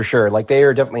 Oh, for sure. Like they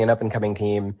are definitely an up and coming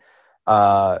team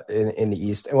in the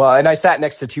East. Well, and I sat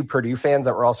next to 2 Purdue fans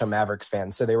that were also Mavericks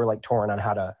fans, so they were like torn on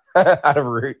how to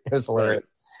root. It was hilarious.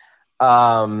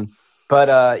 Right.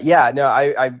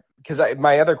 Because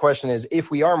my other question is,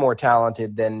 if we are more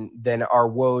talented, then our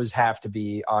woes have to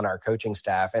be on our coaching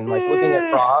staff. And like looking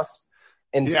at Cross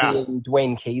and seeing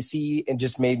Dwayne Casey, and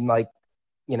just made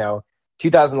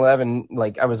 2011,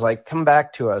 like I was like, come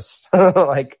back to us.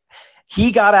 Like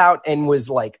he got out and was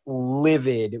like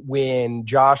livid when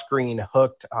Josh Green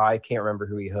hooked. I can't remember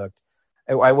who he hooked.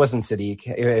 I wasn't Sadiq.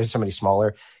 It was somebody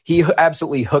smaller. He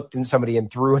absolutely hooked in somebody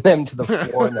and threw them to the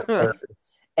floor in the third.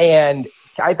 And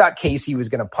I thought Casey was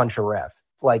going to punch a ref.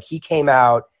 Like, he came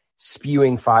out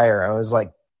spewing fire. I was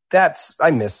like,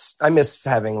 I miss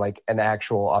having like an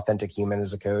actual authentic human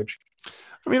as a coach.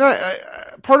 I mean, I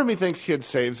part of me thinks Kid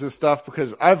saves this stuff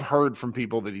because I've heard from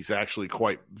people that he's actually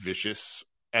quite vicious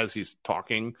as he's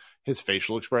talking. His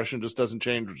facial expression just doesn't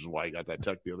change, which is why he got that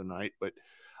tech the other night. But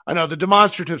I know the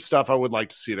demonstrative stuff, I would like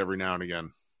to see it every now and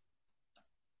again.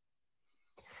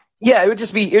 Yeah,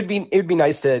 it'd be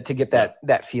nice to get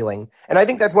that feeling. And I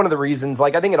think that's one of the reasons,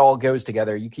 like, I think it all goes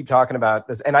together. You keep talking about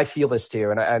this, and I feel this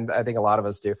too, and I think a lot of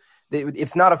us do.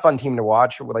 It's not a fun team to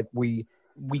watch. Like, we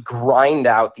grind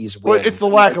out these wins. Well, it's the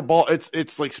lack of ball.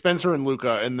 It's like Spencer and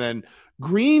Luka, and then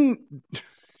Green.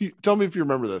 Tell me if you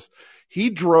remember this.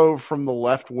 He drove from the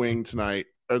left wing tonight.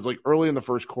 It was like early in the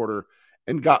first quarter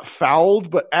and got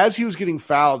fouled. But as he was getting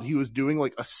fouled, he was doing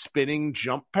like a spinning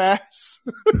jump pass.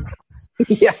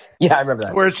 Yeah, I remember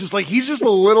that. Where it's just like he's just a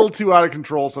little too out of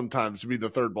control sometimes to be the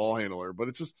third ball handler. But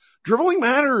it's just dribbling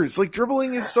matters. Like,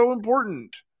 dribbling is so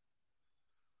important.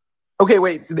 Okay,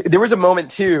 wait. There was a moment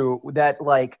too that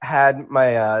like had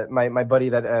my my buddy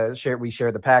that we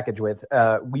shared the package with.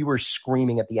 We were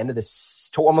screaming at the end of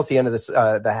this, almost the end of this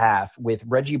the half, with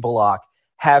Reggie Bullock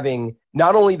having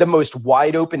not only the most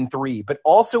wide open three, but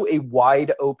also a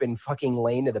wide open fucking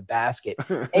lane to the basket.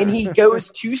 And he goes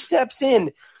 2 steps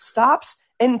in, stops,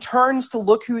 and turns to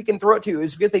look who he can throw it to.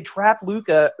 It's because they trapped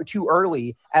Luka too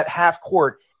early at half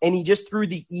court, and he just threw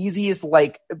the easiest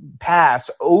like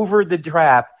pass over the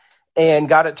trap and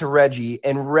got it to Reggie,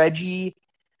 and Reggie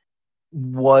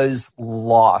was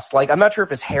lost. Like, I'm not sure if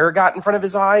his hair got in front of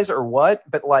his eyes or what,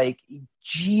 but like,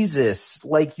 Jesus,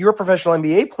 like, you're a professional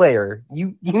NBA player.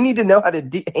 You need to know how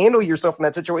to handle yourself in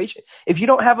that situation. If you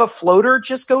don't have a floater,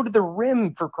 just go to the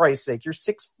rim, for Christ's sake. You're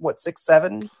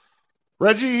 6'7"?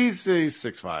 Reggie, he's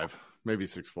 6'5", maybe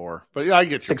 6'4", but yeah, I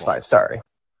get your 6'5". Sorry.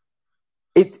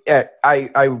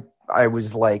 I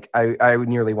was like, I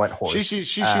nearly went hoarse.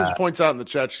 She points out in the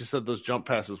chat, she said those jump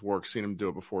passes work. Seen him do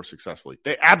it before successfully.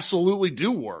 They absolutely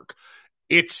do work.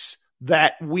 It's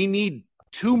that we need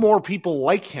 2 more people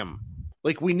like him.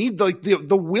 Like, we need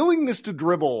the willingness to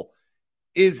dribble.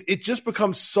 It just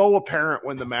becomes so apparent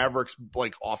when the Mavericks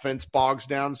like offense bogs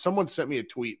down. Someone sent me a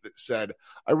tweet that said,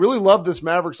 I really love this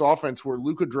Mavericks offense where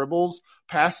Luka dribbles,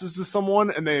 passes to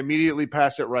someone, and they immediately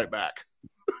pass it right back.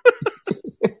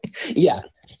 Yeah.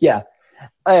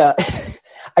 I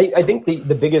think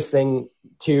the biggest thing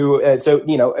too. So,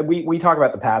 you know, we talk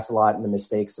about the pass a lot and the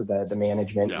mistakes of the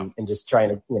management, and just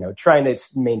trying to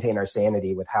maintain our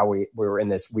sanity with how we're in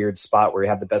this weird spot where we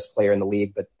have the best player in the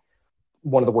league, but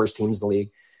one of the worst teams in the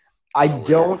league. I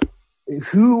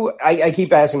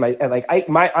keep asking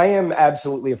I am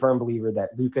absolutely a firm believer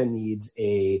that Luka needs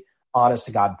a honest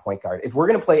to God point guard. If we're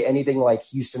going to play anything like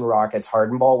Houston Rockets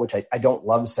Harden ball, which I don't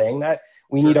love saying that,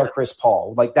 we need our Chris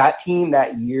Paul. Like, that team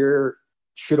that year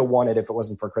should have won it if it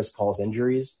wasn't for Chris Paul's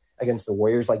injuries against the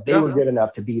Warriors. Like, they were good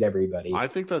enough to beat everybody. I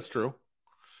think that's true.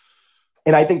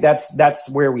 And I think that's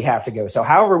where we have to go. So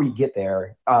however we get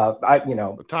there, we're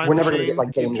never going to get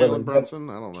like Dame Lillard. Brunson,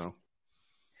 I don't know.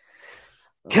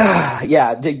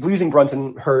 Yeah, losing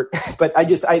Brunson hurt, but I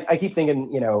keep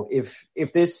thinking, you know, if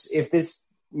this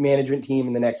management team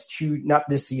in the next 2, not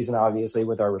this season, obviously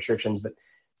with our restrictions, but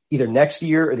either next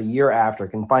year or the year after,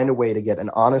 can find a way to get an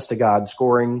honest to God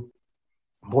scoring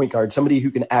point guard, somebody who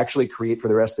can actually create for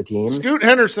the rest of the team. Scoot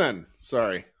Henderson.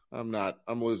 Sorry, I'm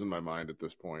losing my mind at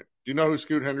this point. Do you know who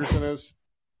Scoot Henderson is?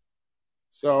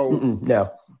 So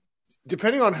no.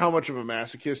 Depending on how much of a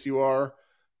masochist you are,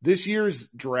 this year's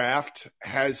draft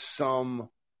has some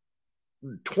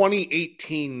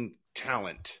 2018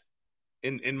 talent,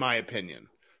 in my opinion.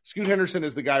 Scoot Henderson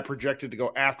is the guy projected to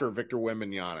go after Victor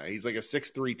Wembanyama. He's like a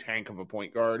 6'3" tank of a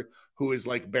point guard who is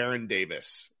like Baron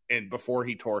Davis, and before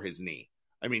he tore his knee.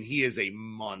 I mean, he is a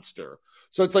monster.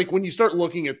 So it's like when you start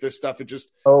looking at this stuff, it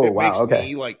makes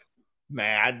me like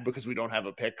mad because we don't have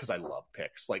a pick, because I love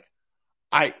picks. Like,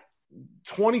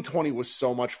 2020 was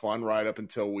so much fun right up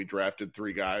until we drafted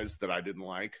 3 guys that I didn't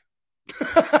like.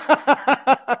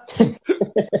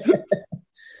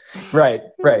 Right.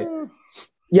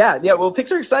 Yeah. Well,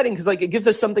 picks are exciting because like it gives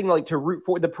us something like to root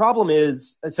for. The problem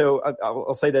is, so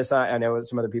I'll say this. I know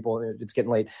some other people, it's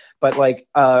getting late, but like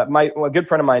a good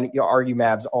friend of mine, argue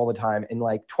Mavs all the time. In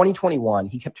like 2021,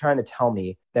 he kept trying to tell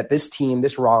me that this team,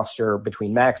 this roster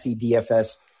between Maxey,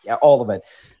 DFS, all of it,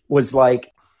 was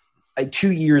like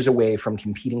 2 years away from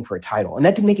competing for a title. And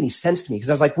that didn't make any sense to me because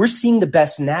I was like, we're seeing the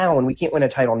best now and we can't win a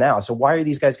title now. So why are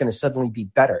these guys going to suddenly be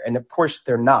better? And of course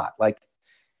they're not. Like,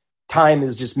 time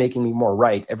is just making me more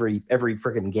right every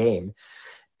freaking game.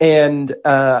 And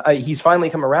he's finally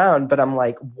come around, but I'm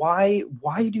like, why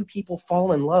do people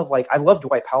fall in love? Like, I love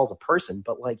Dwight Powell as a person,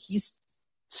 but like, he's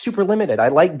super limited. I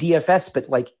like DFS, but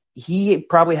like, he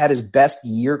probably had his best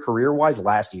year career-wise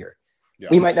last year. Yeah.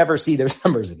 We might never see those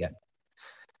numbers again.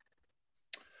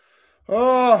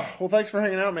 Oh, well, thanks for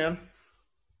hanging out, man.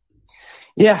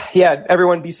 Yeah.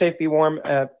 Everyone be safe, be warm,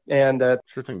 and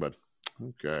sure thing, bud.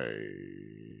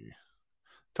 Okay.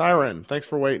 Tyron, thanks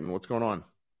for waiting. What's going on?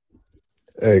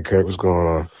 Hey, Kurt, what's going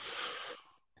on?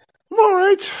 I'm all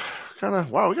right.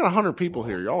 Wow, we got 100 people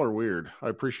here. Y'all are weird. I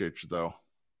appreciate you, though.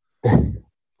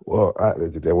 Well,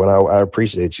 I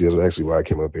appreciate you. That's actually why I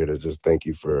came up here, to just thank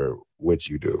you for what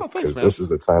you do. Because this is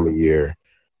the time of year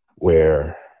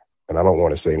where, and I don't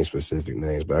want to say any specific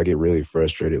names, but I get really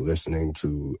frustrated listening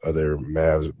to other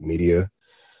Mavs media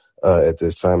at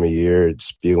this time of year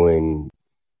spewing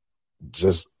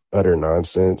just utter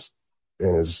nonsense.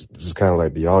 And it's just kind of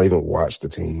like, do y'all even watch the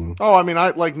team? Oh, I mean,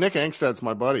 I like Nick Angstad's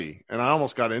my buddy, and I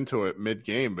almost got into it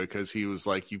mid-game because he was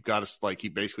like, "You've got to," like, he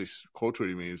basically quote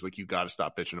tweeted me. He was like, "You got to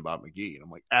stop bitching about McGee," and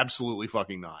I'm like, "Absolutely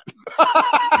fucking not."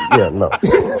 Yeah, no,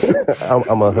 I'm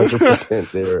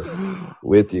 100% there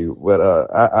with you. But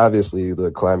obviously,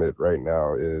 the climate right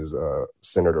now is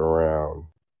centered around,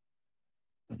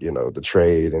 the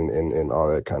trade and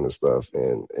all that kind of stuff.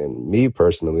 And me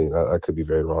personally, I could be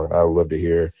very wrong. I would love to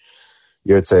hear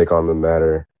your take on the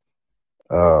matter.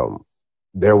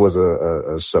 There was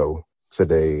a show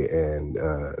today, and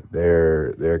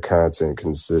their content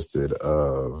consisted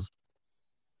of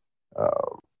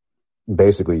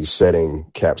basically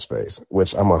shedding cap space,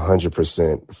 which I'm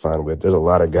 100% fine with. There's a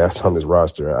lot of guys on this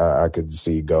roster I could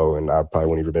see go, and I probably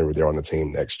won't even remember they're on the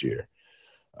team next year.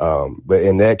 But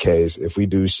in that case, if we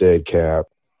do shed cap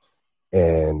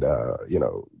and,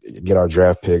 get our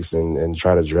draft picks and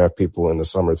try to draft people in the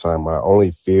summertime, my only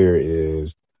fear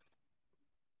is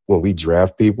when we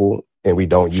draft people and we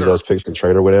don't use those picks to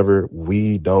trade or whatever,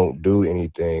 we don't do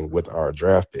anything with our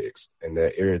draft picks. And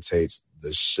that irritates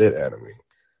the shit out of me.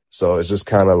 So it's just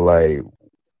kind of like,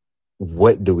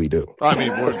 what do we do? I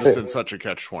mean, we're just in such a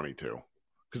catch-22.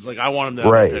 Because, like, I want him to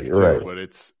have a pick too, but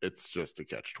it's just a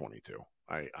catch-22.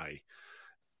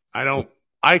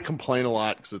 I complain a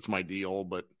lot because it's my deal,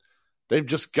 but they've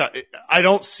just got – I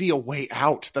don't see a way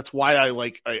out. That's why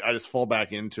I just fall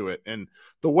back into it. And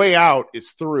the way out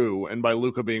is through, and by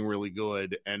Luka being really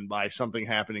good, and by something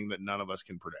happening that none of us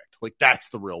can predict. Like, that's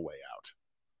the real way out.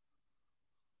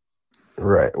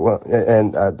 Right. Well,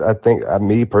 and I think,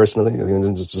 me personally,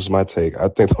 just my take, I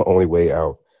think the only way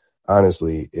out,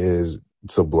 honestly, is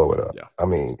to blow it up. Yeah. I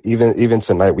mean, even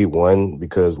tonight we won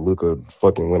because Luka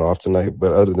fucking went off tonight.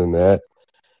 But other than that,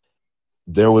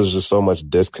 there was just so much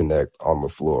disconnect on the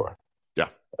floor. Yeah.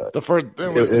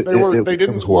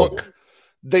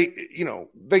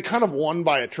 They kind of won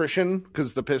by attrition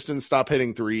because the Pistons stopped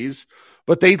hitting threes,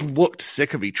 but they looked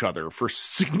sick of each other for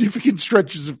significant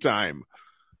stretches of time.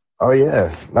 Oh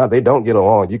yeah, no, they don't get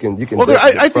along. You can. Well,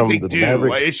 I think they do.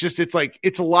 Mavericks. It's just it's like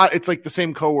the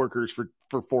same coworkers for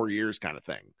 4 years kind of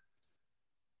thing.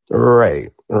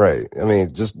 Right. I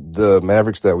mean, just the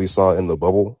Mavericks that we saw in the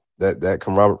bubble, that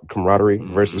camaraderie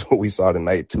versus what we saw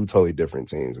tonight, two totally different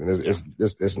teams, and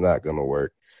it's not going to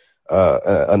work.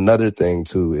 Another thing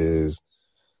too is,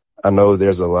 I know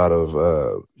there's a lot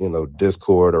of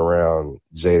discord around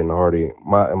Jaden Hardy.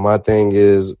 My thing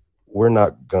is, we're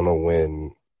not gonna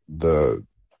win the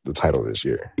title this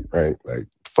year, right? Like,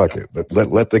 fuck it.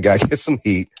 Let the guy get some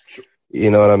heat.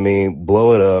 You know what I mean?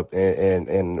 Blow it up.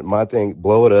 And my thing,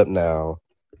 blow it up now.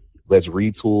 Let's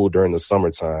retool during the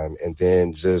summertime and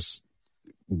then just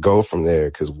go from there.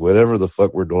 Because whatever the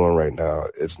fuck we're doing right now,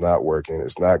 it's not working.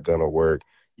 It's not going to work.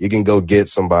 You can go get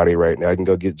somebody right now. You can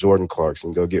go get Jordan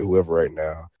Clarkson, go get whoever right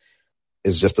now.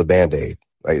 It's just a Band-Aid.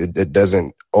 Like, it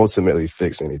doesn't ultimately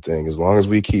fix anything. As long as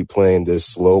we keep playing this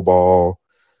slow ball,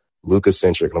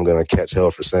 Luka-centric, I'm going to catch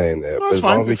hell for saying that. But as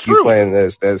long as we keep playing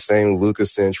that same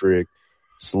Luka-centric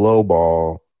slow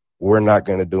ball, we're not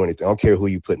going to do anything. I don't care who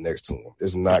you put next to him.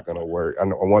 It's not going to work. I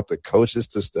want the coaches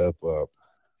to step up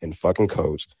and fucking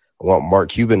coach. I want Mark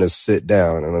Cuban to sit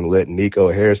down and then let Nico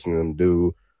Harrison and them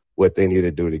do what they need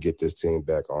to do to get this team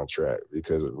back on track.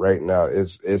 Because right now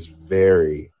it's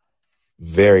very,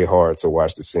 very hard to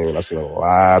watch the team. I've seen a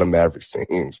lot of Mavericks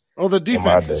teams. Well, the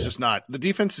defense is just not. The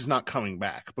defense is not coming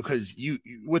back because you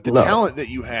with the talent that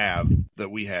you have, that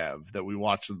we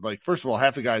watch. Like, first of all,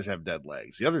 half the guys have dead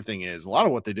legs. The other thing is, a lot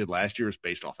of what they did last year is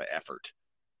based off of effort.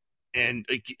 And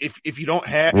if you don't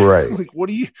have, like, what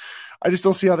do you? I just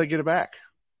don't see how they get it back.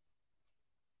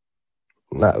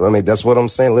 I mean, that's what I'm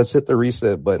saying. Let's hit the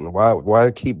reset button.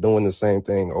 Why keep doing the same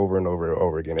thing over and over and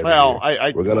over again every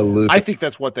year? We're gonna lose. I think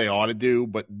that's what they ought to do,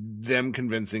 but them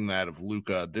convincing that of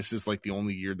Luka, this is like the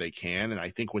only year they can. And I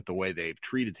think with the way they've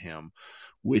treated him,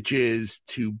 which is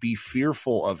to be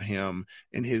fearful of him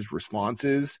and his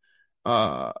responses,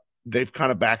 they've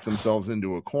kind of backed themselves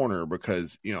into a corner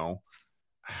because,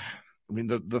 I mean,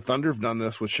 the Thunder have done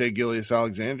this with Shai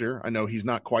Gilgeous-Alexander. I know he's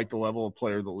not quite the level of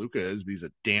player that Luka is, but he's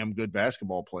a damn good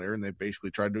basketball player, and they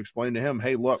basically tried to explain to him,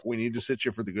 hey, look, we need to sit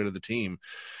you for the good of the team.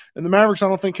 And the Mavericks, I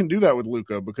don't think, can do that with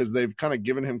Luka because they've kind of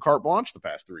given him carte blanche the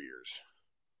past 3 years.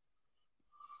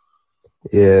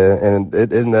 Yeah, and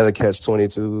isn't that a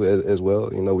catch-22 as well?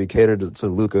 We cater to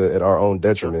Luka at our own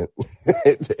detriment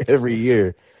every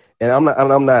year. And I'm not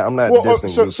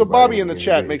dissing. So Bobby in the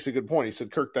chat makes a good point. He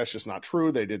said, Kirk, that's just not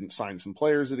true. They didn't sign some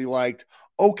players that he liked.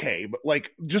 Okay, but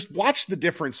just watch the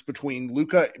difference between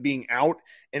Luka being out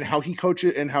and how he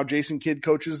coaches and how Jason Kidd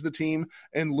coaches the team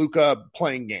and Luka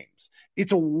playing games.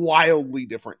 It's a wildly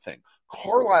different thing.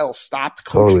 Carlisle stopped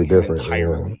coaching him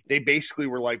entirely. Yeah. They basically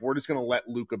were like, we're just going to let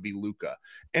Luka be Luka.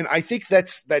 And I think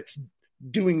that's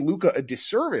doing Luka a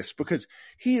disservice because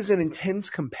he is an intense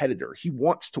competitor. He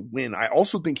wants to win. I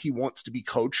also think he wants to be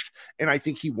coached, and I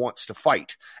think he wants to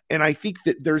fight. And I think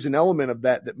that there's an element of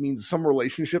that means some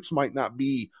relationships might not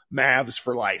be Mavs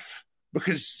for life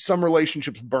because some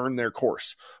relationships burn their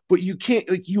course. But you can't,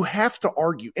 you have to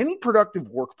argue. Any productive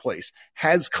workplace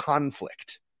has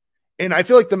conflict. And I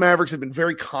feel like the Mavericks have been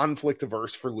very conflict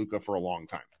averse for Luka for a long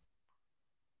time.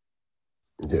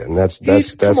 Yeah, and that's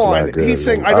not good. He's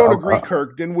saying, I don't agree,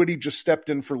 Kirk. Dinwiddie just stepped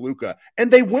in for Luka. And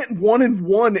they went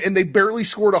 1-1 and they barely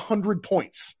scored 100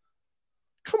 points.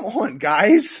 Come on,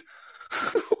 guys.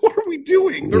 What are we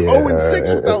doing? They're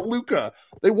 0-6 without Luka.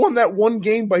 They won that one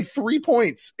game by 3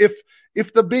 points. If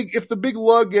the big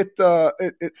lug at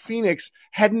Phoenix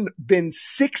hadn't been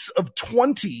 6 of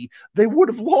 20, they would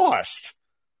have lost.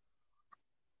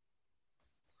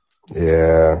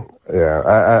 Yeah,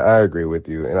 I agree with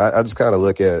you. And I just kind of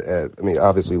look at I mean,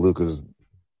 obviously Luka's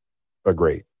a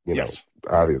great, yes.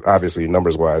 Obviously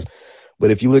numbers wise.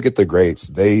 But if you look at the greats,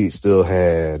 they still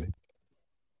had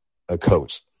a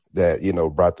coach that,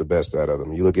 brought the best out of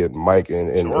them. You look at Mike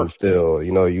and Phil,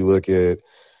 you look at,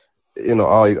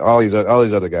 all these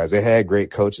other guys. They had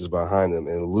great coaches behind them.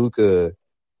 And Luka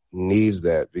needs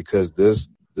that because this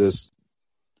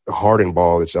Harden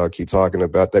ball that y'all keep talking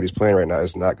about that he's playing right now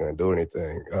is not going to do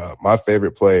anything. My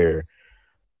favorite player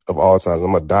of all time,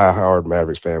 I'm a diehard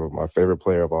Mavericks fan, but my favorite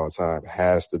player of all time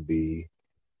has to be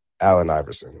Allen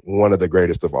Iverson, one of the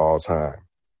greatest of all time.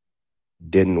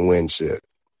 Didn't win shit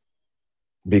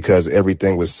because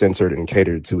everything was centered and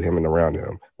catered to him and around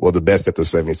him. Well, the best that the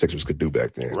 76ers could do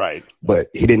back then. Right. But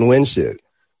he didn't win shit.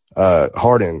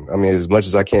 Harden, I mean, as much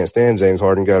as I can't stand James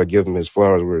Harden, got to give him his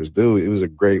flowers where it's due. He was a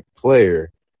great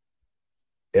player.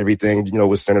 Everything,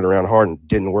 was centered around Harden.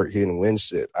 Didn't work. He didn't win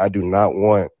shit. I do not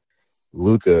want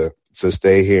Luka to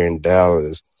stay here in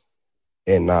Dallas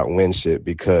and not win shit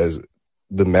because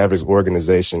the Mavericks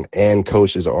organization and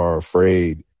coaches are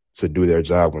afraid to do their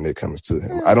job when it comes to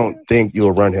him. I don't think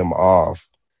you'll run him off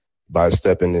by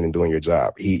stepping in and doing your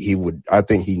job. He would. I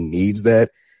think he needs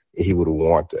that. And he would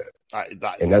want that.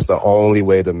 And that's the only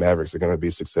way the Mavericks are going to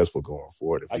be successful going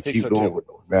forward. If they keep doing what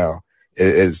they're doing now,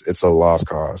 it's a lost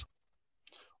cause.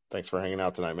 Thanks for hanging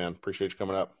out tonight, man. Appreciate you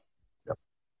coming up. Yep.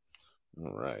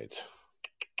 All right.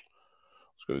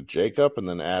 Let's go to Jacob and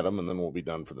then Adam, and then we'll be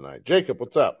done for the night. Jacob,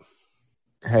 what's up?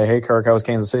 Hey, Kirk. How was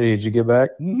Kansas City? Did you get back?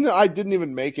 No, I didn't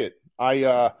even make it.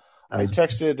 I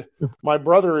texted my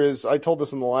brother I told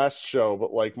this in the last show,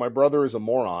 but my brother is a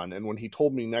moron. And when he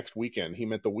told me next weekend, he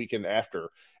meant the weekend after.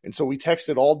 And so we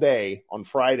texted all day on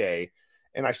Friday.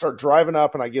 And I start driving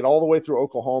up and I get all the way through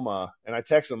Oklahoma and I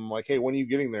text him, I'm like, hey, when are you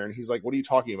getting there? And he's like, what are you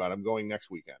talking about? I'm going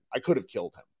next weekend. I could have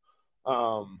killed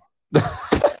him.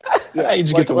 Yeah, you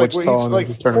just get to Wichita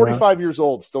he's 45 years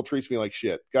old, still treats me like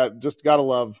shit. Gotta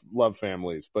love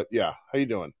families. But yeah, how you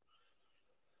doing?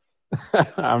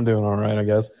 I'm doing all right, I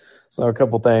guess. So a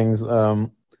couple things.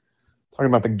 Talking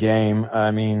about the game,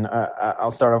 I mean,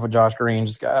 I'll start off with Josh Green.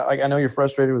 I know you're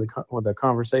frustrated with the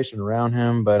conversation around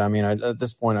him, but I mean, at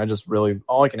this point, I just really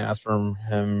all I can ask from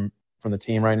him from the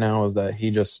team right now is that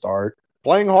he just start.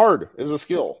 Playing hard is a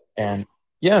skill, and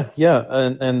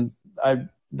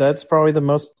that's probably the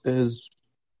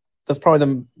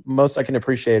most I can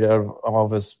appreciate of all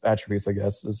of his attributes. I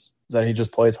guess is that he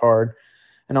just plays hard,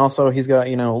 and also he's got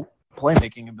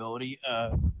playmaking ability.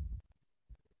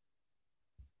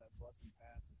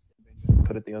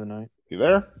 Put it the other night. You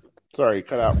there? Sorry,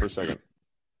 cut out for a second.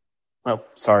 Oh,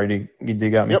 sorry. Do you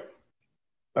got me? Yep.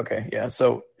 Okay, yeah.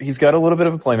 So he's got a little bit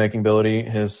of a playmaking ability.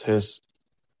 His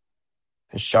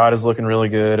shot is looking really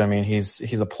good. I mean, he's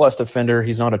a plus defender.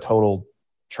 He's not a total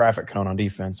traffic cone on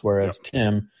defense. Whereas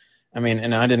Tim, I mean,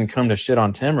 and I didn't come to shit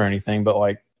on Tim or anything, but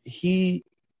like he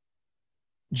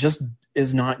just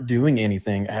is not doing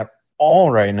anything at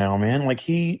all right now, man. Like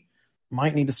he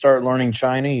might need to start learning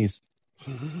Chinese.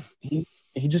 He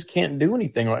just can't do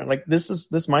anything right. Like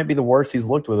this might be the worst he's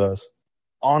looked with us,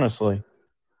 honestly.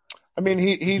 I mean,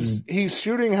 he's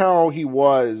shooting how he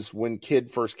was when Kidd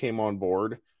first came on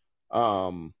board,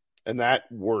 and that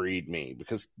worried me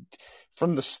because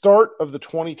from the start of the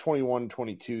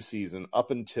 2021-22 season up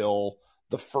until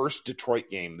the first Detroit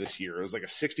game this year, it was like a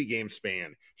 60-game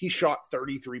span, he shot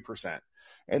 33%.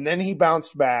 And then he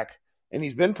bounced back, and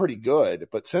he's been pretty good.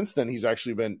 But since then, he's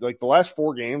actually been, like the last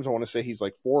 4 games, I want to say he's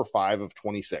like 4 or 5 of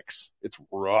 26. It's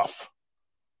rough.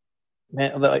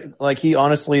 Man, like he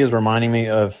honestly is reminding me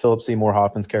of Philip Seymour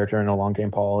Hoffman's character in Along Came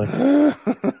Polly.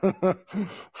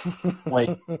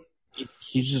 Like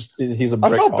he's a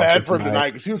brick. I felt bad for him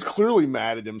tonight because he was clearly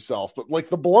mad at himself, but like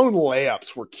the blown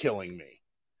layups were killing me.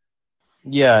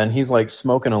 Yeah, and he's like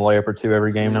smoking a layup or two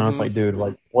every game now. It's like, dude,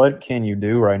 like what can you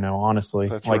do right now? Honestly,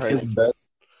 That's like right.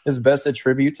 his best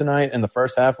attribute tonight in the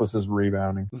first half was his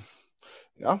rebounding.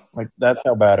 Yeah, like that's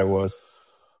how bad it was.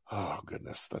 Oh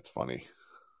goodness, that's funny.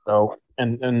 So,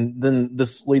 and then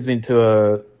this leads me to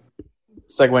a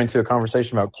segue into a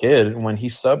conversation about Kidd when he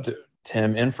subbed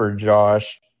Tim in for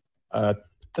Josh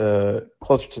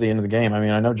closer to the end of the game. I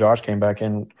mean, I know Josh came back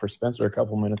in for Spencer a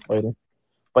couple minutes later,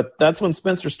 but that's when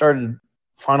Spencer started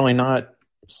finally not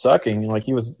sucking. Like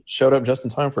he showed up just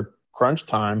in time for crunch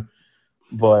time,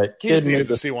 but Kidd needed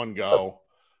to see one go.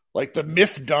 Like the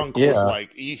missed dunk was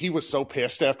like he was so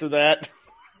pissed after that.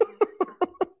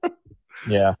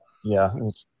 Yeah.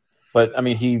 But I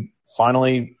mean, he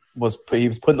finally was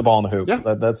putting the ball in the hoop.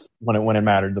 Yeah. That's when it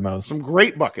mattered the most. Some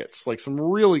great buckets, like some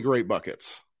really great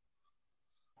buckets.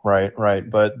 Right.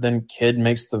 But then Kidd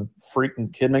makes the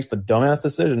dumbass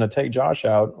decision to take Josh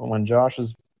out when Josh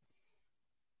is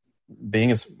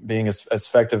being as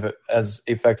effective as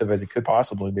he could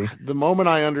possibly be. The moment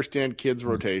I understand Kidd's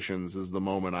rotations is the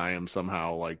moment I am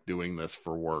somehow like doing this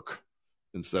for work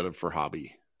instead of for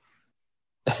hobby.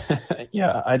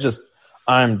 Yeah,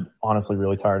 I'm honestly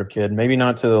really tired of Kidd. Maybe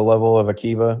not to the level of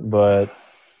Akiva, but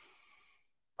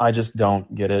I just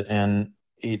don't get it. And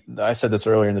I said this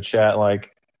earlier in the chat,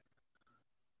 like,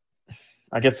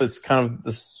 I guess it's kind of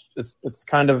this. It's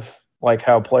kind of like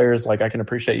how players, like, I can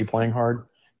appreciate you playing hard.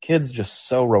 Kidd's just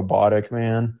so robotic,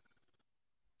 man.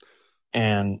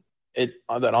 And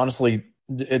that honestly,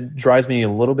 it drives me a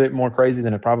little bit more crazy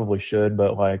than it probably should.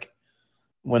 But like,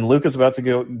 when Luka's about to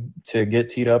go to get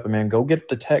teed up, man, go get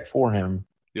the tech for him.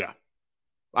 Yeah.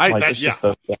 I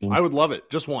would love it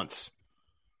just once.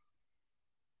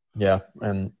 Yeah.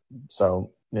 And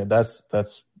so, yeah, that's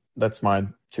my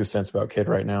 2 cents about Kidd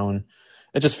right now. And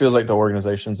it just feels like the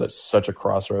organization's at such a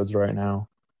crossroads right now.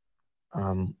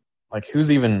 Like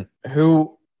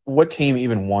what team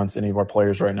even wants any of our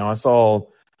players right now? I saw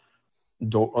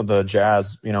the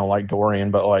Jazz, like Dorian,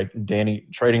 but like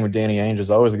trading with Danny Ainge is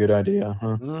always a good idea,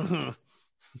 huh? Mm-hmm.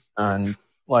 And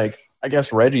like, I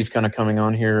guess Reggie's kind of coming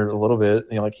on here a little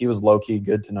bit. Like he was low key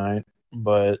good tonight,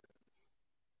 but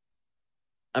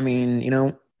I mean,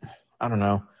 I don't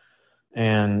know.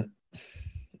 And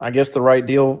I guess the right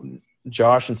deal,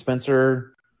 Josh and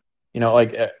Spencer,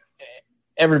 like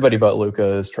everybody but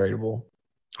Luka is tradable.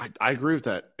 I agree with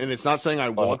that. And it's not saying I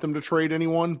want them to trade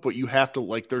anyone, but you have to,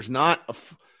 like, there's not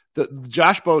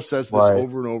Josh Bowe says this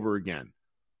over and over again.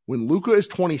 When Luka is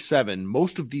 27,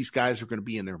 most of these guys are going to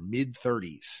be in their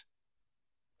mid-30s.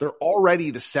 They're already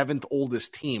the 7th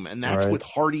oldest team, and that's with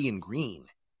Hardy and Green.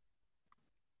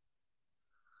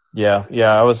 Yeah.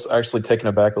 I was actually taken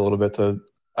aback a little bit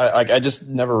I just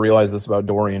never realized this about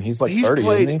Dorian. He's like 30,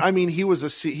 isn't he? I mean, he was an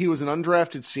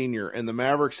undrafted senior, and the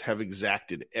Mavericks have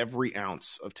exacted every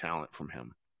ounce of talent from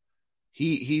him.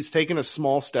 He's taken a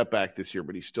small step back this year,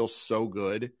 but he's still so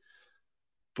good.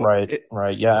 Right.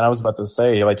 Yeah, and I was about to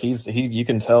say, like, you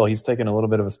can tell he's taken a little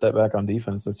bit of a step back on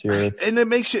defense this year. And it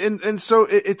makes you, and so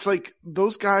it's like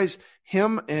those guys,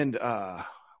 him and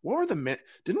what were the minutes?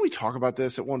 Didn't we talk about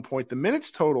this at one point? The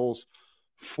minutes totals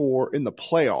in the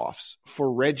playoffs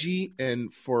for Reggie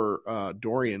and for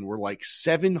Dorian were like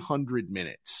 700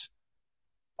 minutes.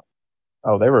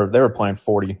 Oh, they were playing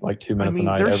 40, like 2 minutes a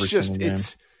night every single game.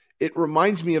 It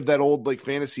reminds me of that old like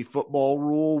fantasy football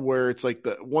rule where it's like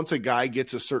once a guy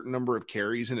gets a certain number of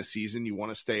carries in a season, you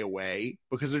want to stay away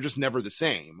because they're just never the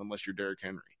same unless you're Derrick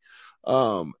Henry.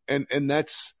 And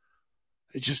that's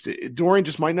it. Dorian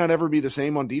just might not ever be the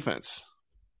same on defense.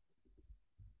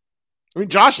 I mean,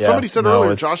 Josh, somebody said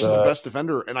earlier, Josh is the best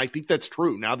defender, and I think that's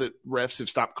true now that refs have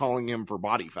stopped calling him for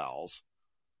body fouls.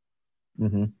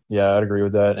 Mm-hmm. Yeah, I'd agree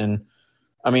with that. And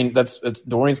I mean,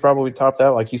 Dorian's probably topped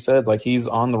out, like you said. Like, he's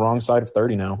on the wrong side of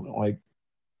 30 now. Like,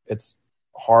 it's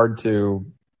hard to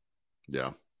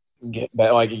get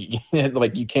back. Like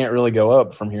you can't really go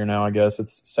up from here now, I guess.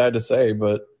 It's sad to say,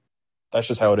 but that's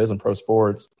just how it is in pro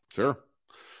sports. Sure.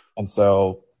 And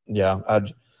so, yeah,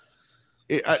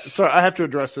 so I have to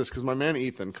address this because my man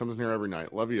Ethan comes in here every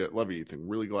night. Love you, Ethan.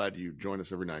 Really glad you join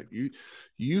us every night.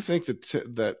 You think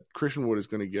that Christian Wood is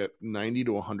going to get 90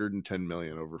 to 110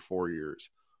 million over 4 years?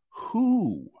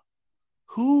 Who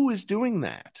is doing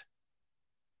that?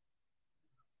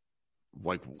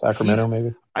 Like Sacramento,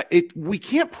 maybe. We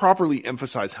can't properly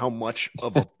emphasize how much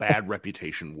of a bad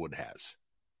reputation Wood has.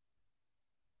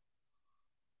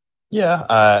 Yeah,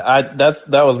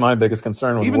 that was my biggest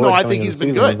concern. With Even Wood though I think he's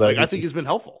been good, like I think he's been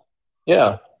helpful.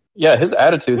 Yeah, his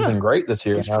attitude's been great this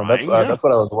year. That's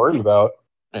what I was worried about.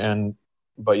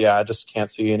 But I just can't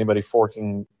see anybody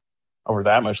forking over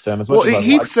that much to him.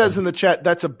 Heath says in the chat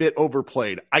that's a bit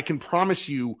overplayed. I can promise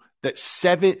you that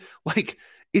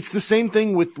it's the same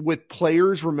thing with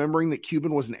players remembering that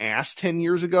Cuban was an ass 10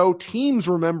 years ago. Teams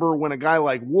remember when a guy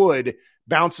like Wood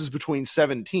bounces between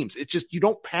 7 teams. It's just, you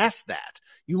don't pass that.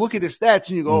 You look at his stats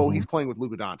and you go, oh, he's playing with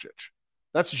Luka Doncic.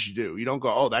 That's what you do. You don't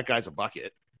go, oh, that guy's a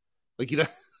bucket. Like,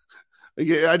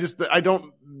 I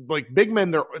don't like big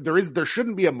men. There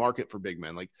shouldn't be a market for big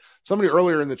men. Like somebody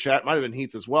earlier in the chat, might have been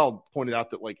Heath as well, pointed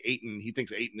out that like he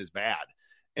thinks Ayton is bad.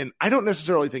 And I don't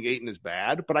necessarily think Ayton is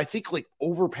bad, but I think like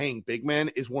overpaying big men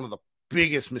is one of the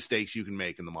biggest mistakes you can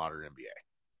make in the modern NBA.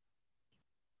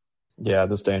 Yeah,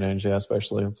 this day and age,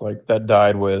 especially. It's like that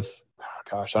died with,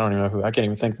 I don't even know who. I can't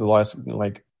even think of the last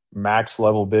like max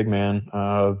level big man.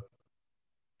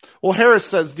 Well, Harris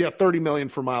says, 30 million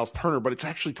for Miles Turner, but it's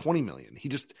actually 20 million.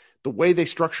 The way they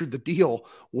structured the deal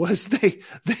was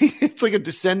it's like a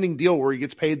descending deal where he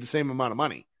gets paid the same amount of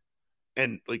money.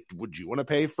 And like, would you want to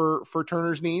pay for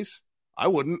Turner's knees? I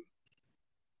wouldn't.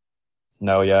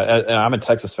 No, yeah. And I'm a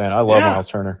Texas fan. I love Miles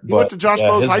Turner. He went to Josh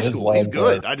Bowes High School. He's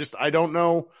good. I don't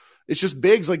know. It's just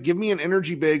bigs. Like, give me an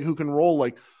energy big who can roll.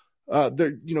 Like,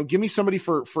 give me somebody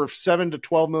for $7 to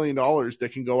 $12 million that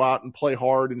can go out and play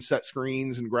hard and set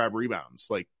screens and grab rebounds.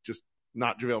 Like, just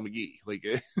not JaVale McGee.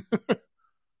 Like,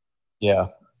 yeah,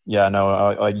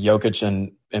 no. Like Jokic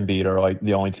and Embiid are like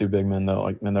the only 2 big men though.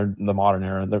 Like, and they're the modern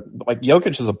era. They're like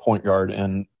Jokic is a point guard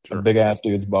and a big ass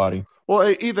dude's body. Well,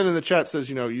 Ethan in the chat says,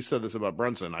 you said this about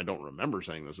Brunson. I don't remember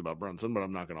saying this about Brunson, but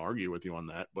I'm not going to argue with you on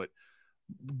that. But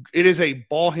it is a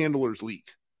ball handler's league.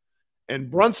 And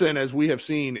Brunson, as we have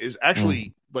seen, is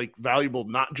actually like valuable,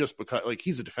 not just because like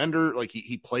he's a defender, like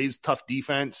he plays tough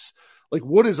defense. Like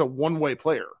Wood is a one-way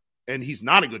player, and he's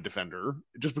not a good defender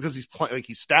just because he's playing like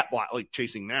he's stat block, like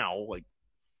chasing now. Like,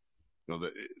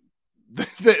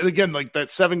 again, like that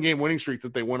 7-game winning streak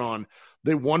that they went on,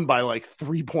 they won by like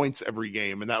 3 points every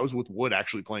game, and that was with Wood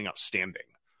actually playing outstanding.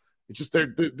 It's just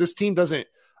this team doesn't.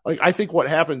 Like, I think what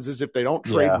happens is if they don't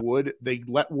trade Wood, they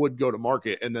let Wood go to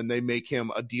market, and then they make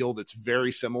him a deal that's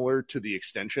very similar to the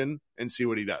extension and see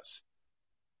what he does.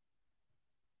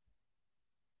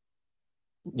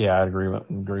 Yeah, I'd agree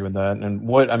with that. And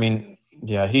Wood, I mean,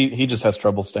 he just has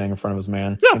trouble staying in front of his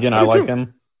man. Yeah, again, I like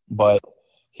him, but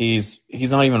he's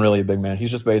not even really a big man. He's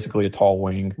just basically a tall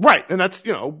wing. Right, and that's,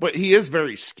 but he is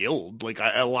very skilled. Like,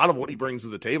 a lot of what he brings to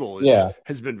the table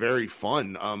has been very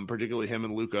fun, particularly him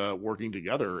and Luka working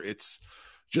together. It's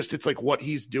like what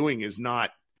he's doing is not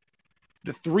 –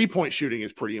 the three-point shooting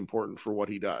is pretty important for what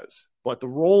he does. But the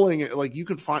rolling, like, you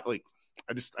can find – like,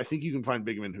 I think you can find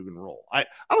big men who can roll. I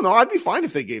don't know. I'd be fine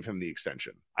if they gave him the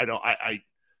extension.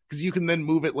 Because you can then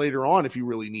move it later on if you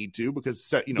really need to, because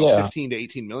 15 to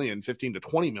 18 million, 15 to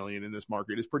 20 million in this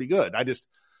market is pretty good. I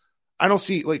don't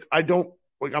see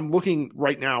I'm looking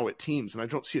right now at teams and I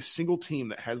don't see a single team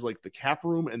that has like the cap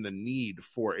room and the need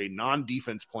for a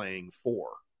non-defense playing 4.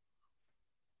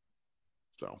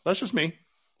 So that's just me.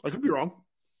 I could be wrong.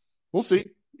 We'll see.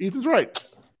 Ethan's right.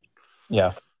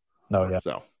 Yeah. No, yeah.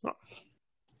 So,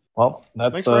 well,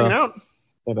 thanks for hanging out. I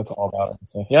think that's all about it.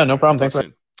 So, yeah, no problem. Thanks for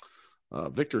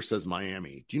Victor says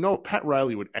Miami. Do you know Pat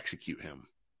Riley would execute him?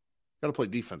 Got to play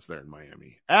defense there in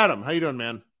Miami. Adam, how you doing,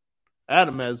 man?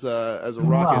 Adam, as a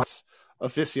Rockets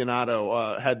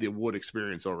aficionado, had the Wood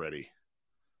experience already.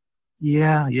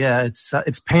 Yeah,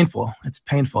 it's painful. It's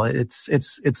painful. It's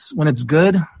when it's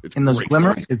good in those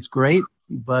glimmers, it's great,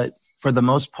 but for the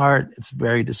most part, it's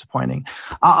very disappointing.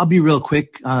 I'll be real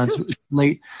quick. It's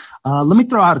late. Let me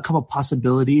throw out a couple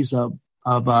possibilities of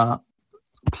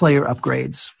player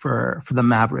upgrades for the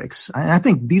Mavericks. And I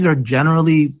think these are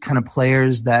generally kind of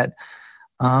players that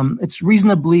it's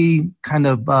reasonably kind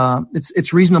of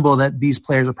it's reasonable that these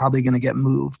players are probably going to get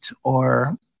moved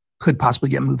or could possibly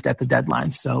get moved at the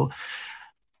deadline. So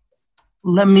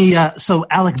so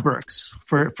Alec Burks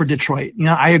for Detroit.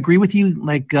 I agree with you.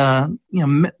 Like, the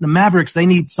Mavericks, they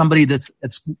need somebody that's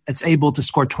able to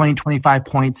score 20, 25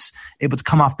 points, able to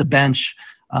come off the bench,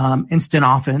 instant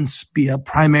offense, be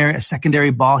a secondary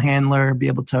ball handler, be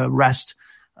able to rest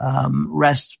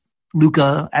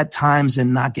Luka at times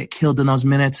and not get killed in those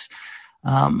minutes.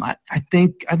 I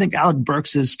think Alec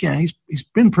Burks is, he's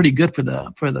been pretty good for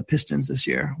the Pistons this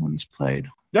year when he's played.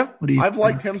 Yeah. I've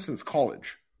liked him since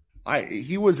college.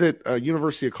 He was at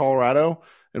University of Colorado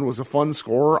and was a fun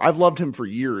scorer. I've loved him for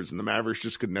years, and the Mavericks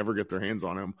just could never get their hands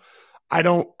on him. I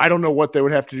don't know what they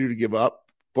would have to do to give up,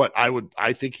 but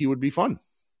I think he would be fun.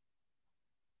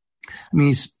 I mean,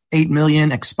 he's $8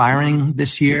 million expiring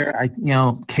this year.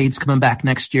 Cade's coming back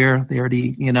next year. They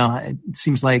already, it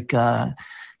seems like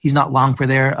he's not long for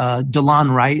there.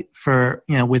 DeLon Wright for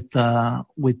with the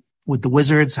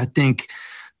Wizards. I think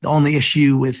the only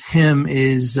issue with him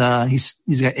is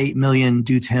he's got $8 million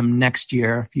due to him next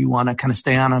year if you want to kind of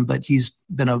stay on him. But he's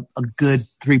been a good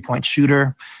 3-point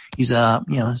shooter. He's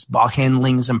his ball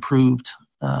handling has improved.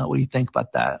 What do you think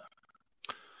about that?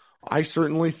 I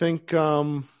certainly think.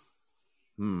 I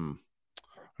don't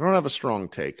have a strong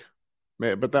take,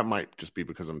 but that might just be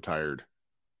because I'm tired.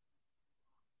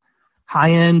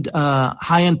 High end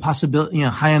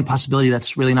possibility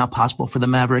that's really not possible for the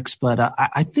Mavericks. But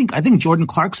I think Jordan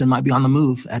Clarkson might be on the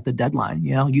move at the deadline.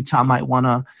 Utah might want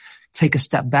to take a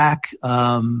step back.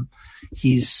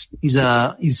 He's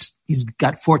got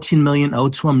 $14 million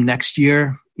owed to him next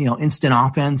year. Instant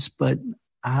offense, but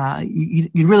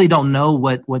you really don't know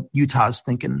what Utah's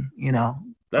thinking.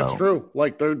 That's true.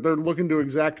 Like they're looking to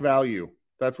exact value.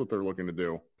 That's what they're looking to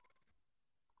do.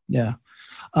 Yeah.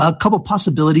 A couple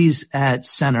possibilities at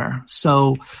center.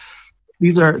 So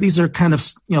these are kind of,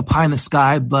 pie in the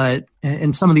sky,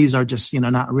 and some of these are just,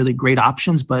 not really great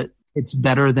options, but it's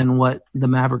better than what the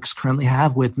Mavericks currently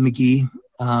have with McGee,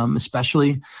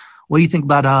 especially. What do you think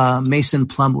about Mason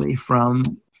Plumlee from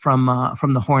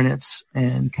the Hornets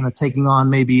and kind of taking on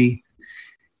maybe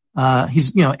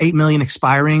he's $8 million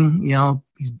expiring,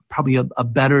 he's probably a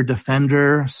better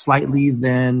defender slightly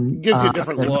than gives you a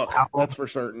different look. Powell. That's for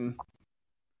certain.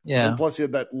 Yeah. And plus, he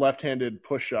had that left-handed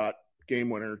push shot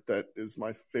game winner that is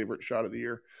my favorite shot of the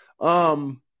year. I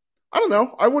don't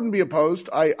know. I wouldn't be opposed.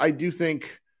 I do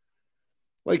think,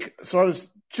 so I was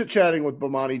chit-chatting with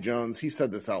Bomani Jones. He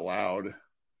said this out loud a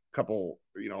couple,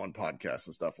 on podcasts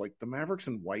and stuff. Like the Mavericks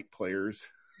and white players,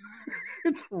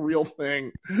 it's a real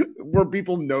thing where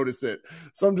people notice it.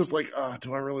 So I'm just like,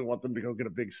 do I really want them to go get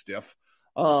a big stiff?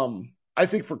 I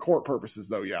think for court purposes,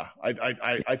 though, yeah,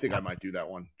 I think I might do that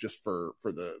one just for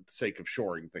the sake of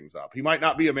shoring things up. He might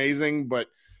not be amazing, but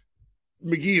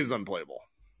McGee is unplayable.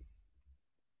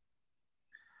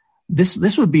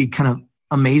 This would be kind of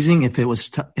amazing if it was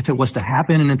to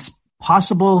happen, and it's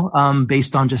possible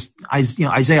based on just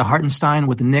Isaiah Hartenstein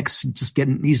with the Knicks.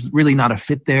 He's really not a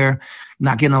fit there,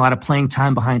 not getting a lot of playing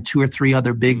time behind 2 or 3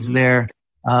 other bigs there.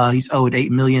 He's owed $8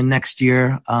 million next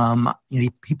year.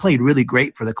 He played really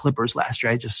great for the Clippers last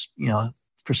year. I just,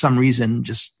 for some reason,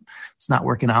 just it's not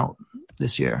working out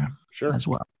this year as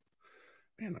well.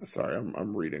 Man, sorry,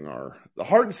 I'm reading the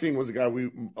Hartenstein was a guy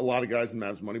a lot of guys in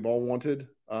Mavs Moneyball wanted.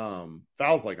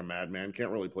 Fouls like a madman, can't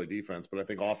really play defense, but I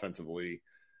think offensively,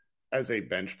 as a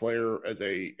bench player,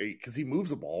 because he moves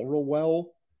the ball real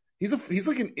well, he's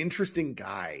like an interesting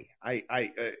guy.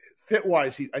 I fit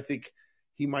wise, I think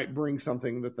he might bring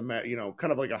something that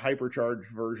kind of like a hypercharged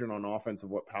version on offense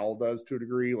of what Powell does to a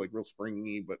degree, like real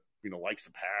springy, but likes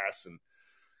to pass and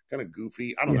kind of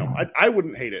goofy. I don't know. I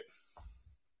wouldn't hate it.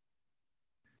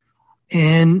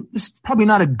 And this is probably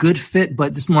not a good fit,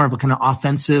 but this is more of a kind of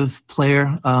offensive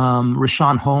player.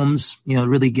 Rashawn Holmes,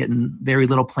 really getting very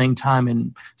little playing time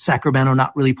in Sacramento,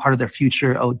 not really part of their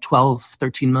future, owed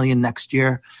 $13 million next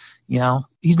year.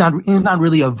 He's not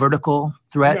really a vertical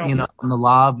threat, on the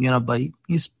lob, but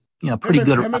he's, pretty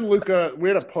good. Him and Luka, we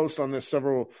had a post on this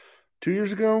 2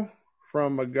 years ago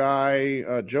from a guy,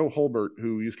 Joe Holbert,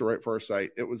 who used to write for our site.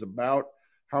 It was about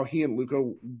how he and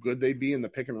Luka good they'd be in the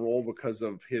pick and roll because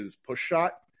of his push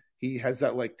shot. He has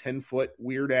that 10-foot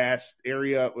weird ass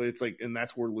area. It's and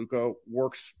that's where Luka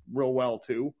works real well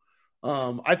too.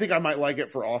 I think I might like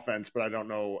it for offense, but I don't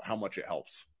know how much it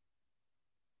helps.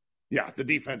 Yeah, the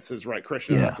defense is right,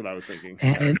 Christian. Yeah. That's what I was thinking.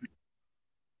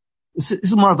 this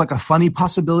is more of like a funny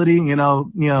possibility,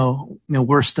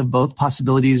 worst of both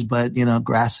possibilities, but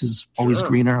grass is always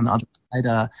greener on the other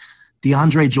side.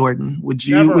 DeAndre Jordan, would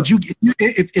you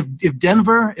if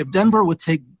Denver would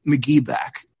take McGee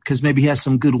back because maybe he has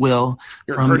some goodwill?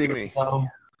 You're hurting me.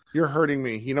 You're hurting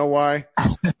me. You know why?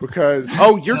 Because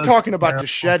you're talking about to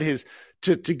shed his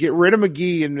to get rid of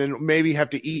McGee and then maybe have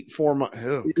to eat 4 months.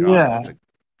 Oh God, yeah.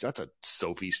 That's a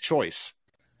Sophie's choice.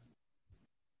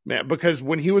 Man, because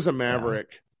when he was a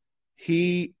Maverick,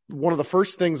 one of the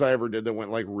first things I ever did that went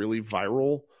like really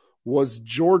viral was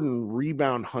Jordan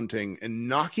rebound hunting and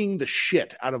knocking the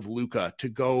shit out of Luka to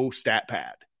go stat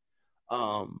pad.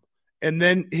 And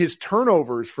then his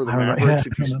turnovers for the Mavericks,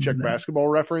 if you check Basketball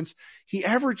Reference, he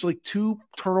averaged like 2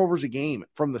 turnovers a game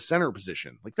from the center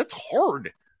position. Like, that's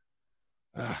hard.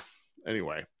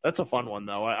 Anyway, that's a fun one,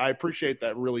 though. I appreciate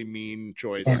that really mean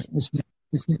choice.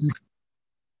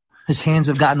 His hands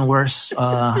have gotten worse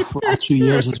the last few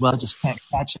years as well. Just can't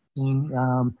catch anything.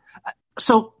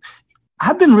 So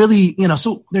I've been really,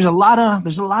 so there's a lot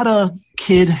of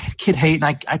kid hate, and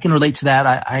I can relate to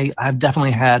that. I've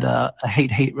definitely had a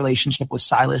hate relationship with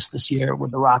Silas this year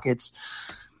with the Rockets.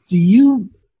 Do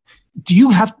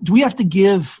we have to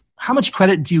give, how much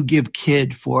credit do you give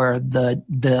Kidd for the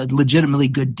legitimately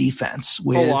good defense?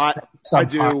 With a lot.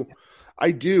 I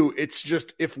do. It's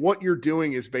just, if what you're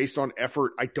doing is based on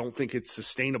effort, I don't think it's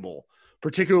sustainable,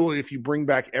 particularly if you bring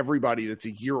back everybody that's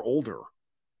a year older.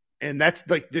 And that's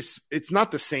like this, it's not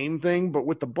the same thing, but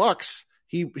with the Bucks,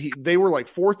 they were like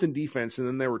 4th in defense, and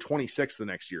then they were 26th the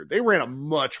next year. They ran a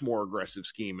much more aggressive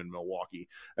scheme in Milwaukee,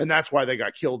 and that's why they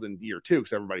got killed in year 2,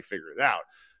 because everybody figured it out.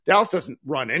 Dallas doesn't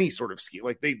run any sort of scheme.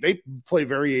 Like, they play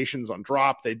variations on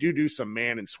drop. They do some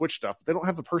man and switch stuff, but they don't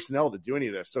have the personnel to do any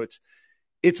of this. So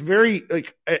it's very,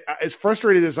 like, as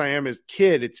frustrated as I am as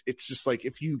Kidd, it's just like,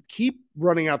 if you keep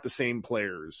running out the same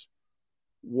players,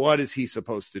 what is he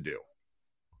supposed to do?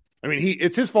 I mean,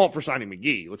 it's his fault for signing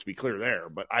McGee. Let's be clear there,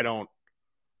 but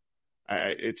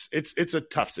it's a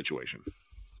tough situation.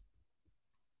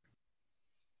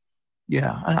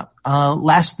 Yeah.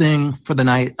 Last thing for the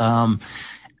night.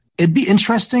 It'd be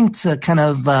interesting to kind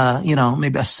of,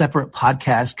 maybe a separate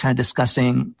podcast kind of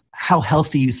discussing how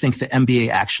healthy you think the NBA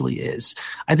actually is.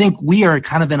 I think we are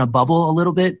kind of in a bubble a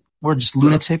little bit. We're just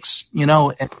lunatics,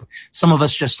 and some of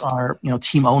us just are,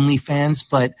 team only fans,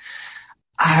 but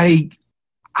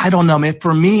I don't know, man.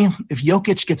 For me, if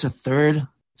Jokic gets a 3rd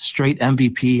straight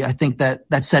MVP, I think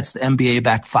that sets the NBA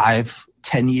back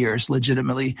 5-10 years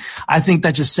legitimately. I think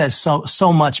that just says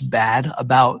so much bad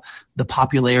about the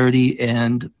popularity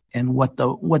and what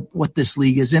this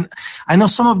league is in. I know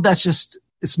some of that's just,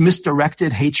 it's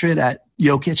misdirected hatred at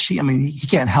Jokic. I mean, he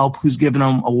can't help who's giving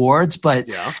him awards, but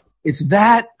it's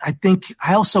that. I think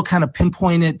I also kind of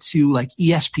pinpointed to like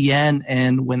ESPN,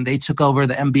 and when they took over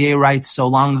the NBA rights so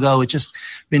long ago, it's just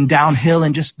been downhill,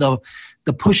 and just the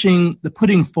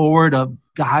putting forward of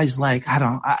guys like, I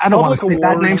don't want to say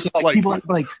that name. So like people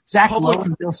like Zach Lowe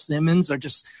and Bill Simmons are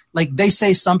just like, they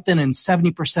say something and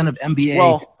 70% of NBA.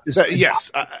 Well,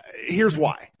 here's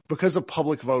why. Because of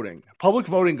public voting. Public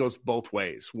voting goes both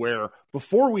ways, where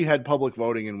before we had public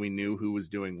voting and we knew who was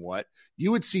doing what,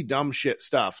 you would see dumb shit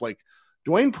stuff. Like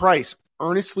Dwayne Price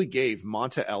earnestly gave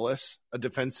Monta Ellis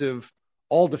a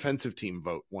all defensive team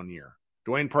vote one year.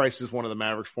 Dwayne Price is one of the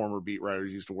Mavericks' former beat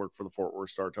writers. He used to work for the Fort Worth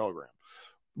Star-Telegram.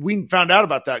 We found out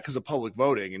about that because of public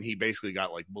voting, and he basically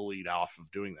got like bullied off of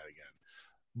doing that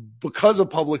again. Because of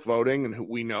public voting, and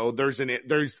we know there's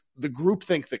the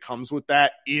groupthink that comes with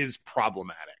that is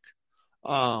problematic.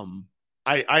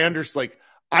 I understand. Like,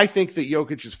 I think that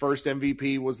Jokic's first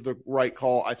MVP was the right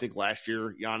call. I think last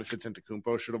year Giannis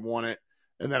Antetokounmpo should have won it,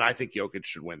 and then I think Jokic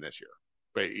should win this year.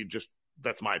 But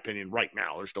that's my opinion right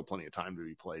now. There's still plenty of time to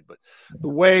be played, but the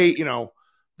way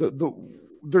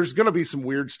there's going to be some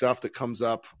weird stuff that comes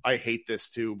up. I hate this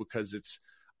too because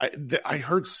I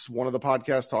heard one of the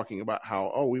podcasts talking about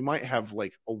how, we might have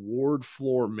like award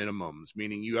floor minimums,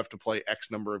 meaning you have to play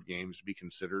X number of games to be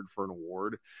considered for an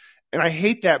award. And I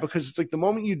hate that because it's like the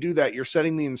moment you do that, you're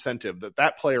setting the incentive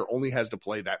that player only has to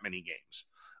play that many games.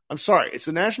 I'm sorry. It's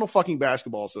the National fucking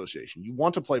Basketball Association. You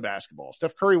want to play basketball.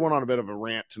 Steph Curry went on a bit of a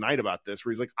rant tonight about this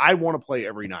where he's like, I want to play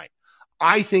every night.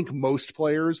 I think most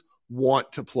players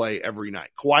want to play every night.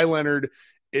 Kawhi Leonard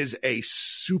is a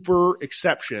super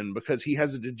exception because he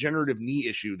has a degenerative knee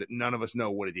issue that none of us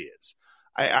know what it is.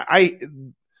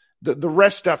 The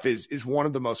rest stuff is one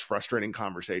of the most frustrating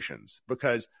conversations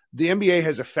because the NBA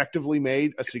has effectively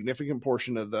made a significant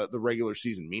portion of the regular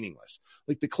season meaningless.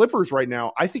 Like the Clippers right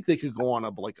now, I think they could go on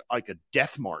a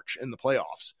death march in the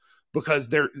playoffs because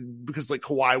like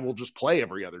Kawhi will just play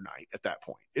every other night at that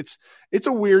point. It's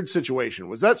a weird situation.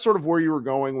 Was that sort of where you were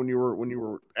going when you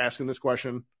were asking this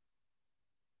question?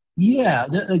 Yeah,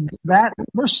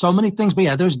 there's so many things, but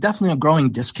yeah, there's definitely a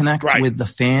growing disconnect with the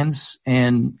fans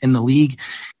and in the league.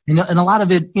 And a lot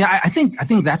of it, I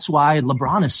think that's why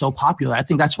LeBron is so popular. I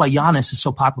think that's why Giannis is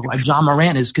so popular, why John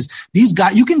Morant is, because these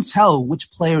guys, you can tell which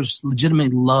players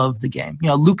legitimately love the game.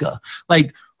 Luka,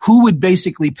 like, who would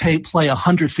basically play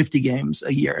 150 games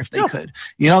a year if they could?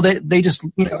 They just,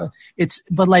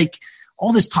 but like,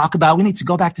 all this talk about we need to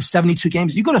go back to 72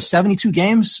 games. You go to 72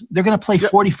 games, they're going to play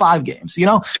 45 games. You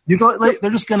go, they're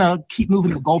just going to keep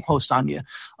moving the goalpost on you.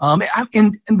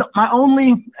 And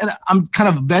I'm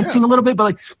kind of venting a little bit, but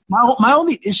like my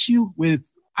only issue with,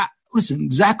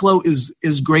 listen, Zach Lowe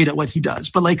is great at what he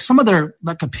does, but like some of their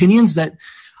like opinions that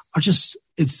are just,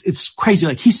 it's crazy.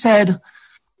 Like he said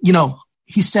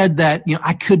that,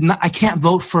 I can't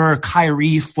vote for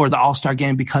Kyrie for the All-Star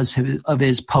game because of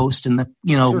his post and the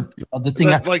thing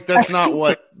that's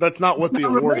not what the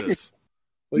award is.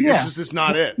 Like, it's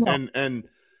not it. No. And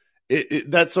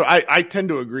that's, I tend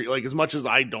to agree, like, as much as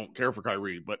I don't care for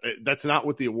Kyrie, but that's not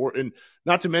what the award, and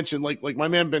not to mention like my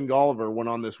man Ben Golliver went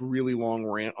on this really long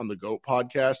rant on the GOAT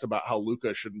podcast about how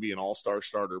Luka shouldn't be an all-star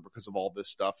starter because of all this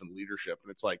stuff and leadership.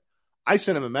 And it's like, I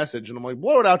sent him a message and I'm like,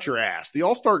 blow it out your ass. The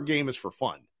All-Star game is for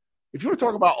fun. If you want to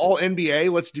talk about all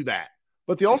NBA, let's do that.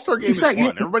 But the All-Star game is fun.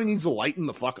 Everybody needs to lighten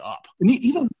the fuck up. And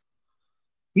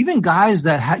even guys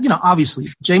that obviously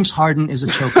James Harden is a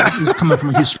choker. He's coming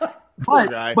from Houston. But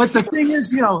the thing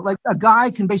is, like a guy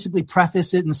can basically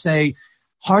preface it and say,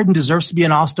 Harden deserves to be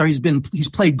an all-star. He's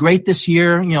played great this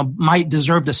year, might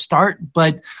deserve to start,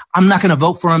 but I'm not going to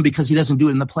vote for him because he doesn't do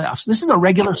it in the playoffs. This is a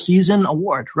regular season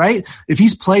award, right? If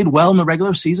he's played well in the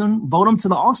regular season, vote him to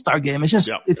the all-star game. It's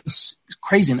just, it's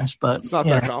craziness, but it's not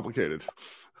that complicated.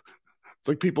 It's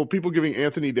like people giving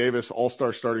Anthony Davis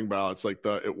all-star starting ballots. Like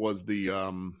it was the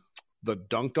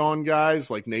dunked on guys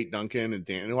like Nate Duncan and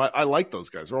Dan. I like those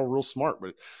guys. They're all real smart,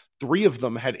 but 3 of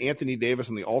them had Anthony Davis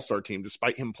on the All-Star team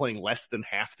despite him playing less than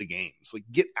half the games. Like,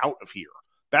 get out of here.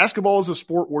 Basketball is a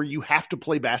sport where you have to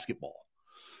play basketball.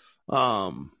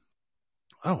 Adam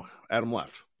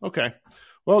left. Okay.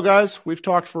 Well, guys, we've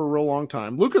talked for a real long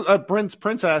time. Luka,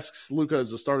 Prince asks Luka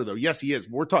is a starter, though. Yes, he is.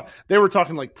 They were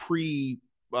talking like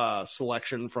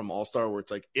pre-selection from All-Star, where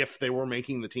it's like if they were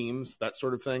making the teams, that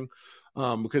sort of thing.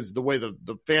 Because the way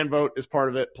the fan vote is part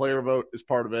of it, player vote is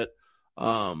part of it.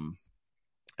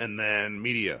 And then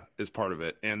media is part of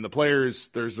it. And the players,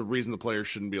 there's a reason the players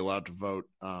shouldn't be allowed to vote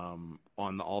on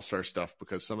the All-Star stuff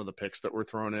because some of the picks that were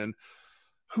thrown in.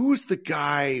 Who was the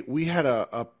guy? We had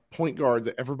a point guard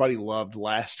that everybody loved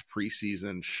last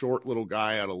preseason, short little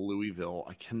guy out of Louisville.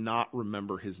 I cannot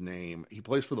remember his name. He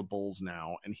plays for the Bulls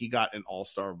now, and he got an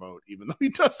All-Star vote even though he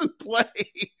doesn't play.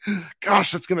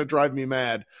 Gosh, that's going to drive me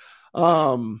mad.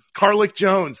 Carlick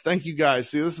Jones, thank you guys.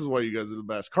 See, this is why you guys are the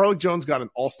best. Carlick Jones got an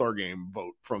All-Star game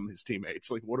vote from his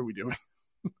teammates. Like, what are we doing?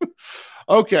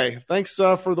 Okay, thanks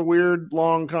for the weird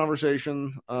long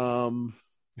conversation.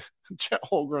 Chet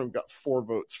Holmgren got 4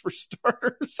 votes for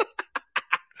starters.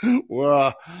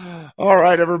 Well, all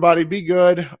right, everybody, be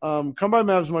good. Come by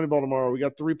Mavs Moneyball tomorrow. We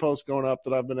got 3 posts going up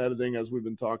that I've been editing as we've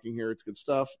been talking here. It's good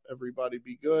stuff. Everybody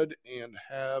be good and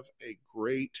have a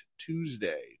great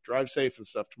Tuesday. Drive safe and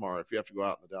stuff tomorrow if you have to go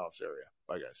out in the Dallas area.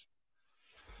 Bye, guys.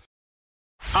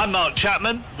 I'm Mark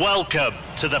Chapman. Welcome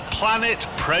to the Planet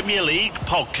Premier League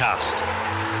podcast.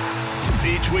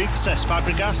 Each week, Cesc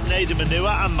Fabregas, Nader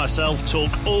Manua and myself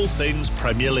talk all things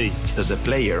Premier League. As a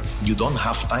player, you don't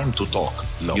have time to talk.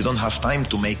 No. You don't have time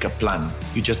to make a plan.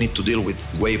 You just need to deal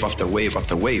with wave after wave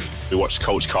after wave. We watched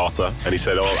Coach Carter, and he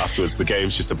said, afterwards, the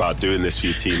game's just about doing this for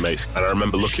your teammates. And I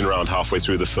remember looking around halfway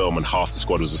through the film, and half the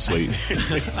squad was asleep.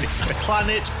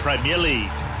 Planet Premier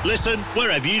League. Listen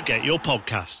wherever you get your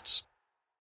podcasts.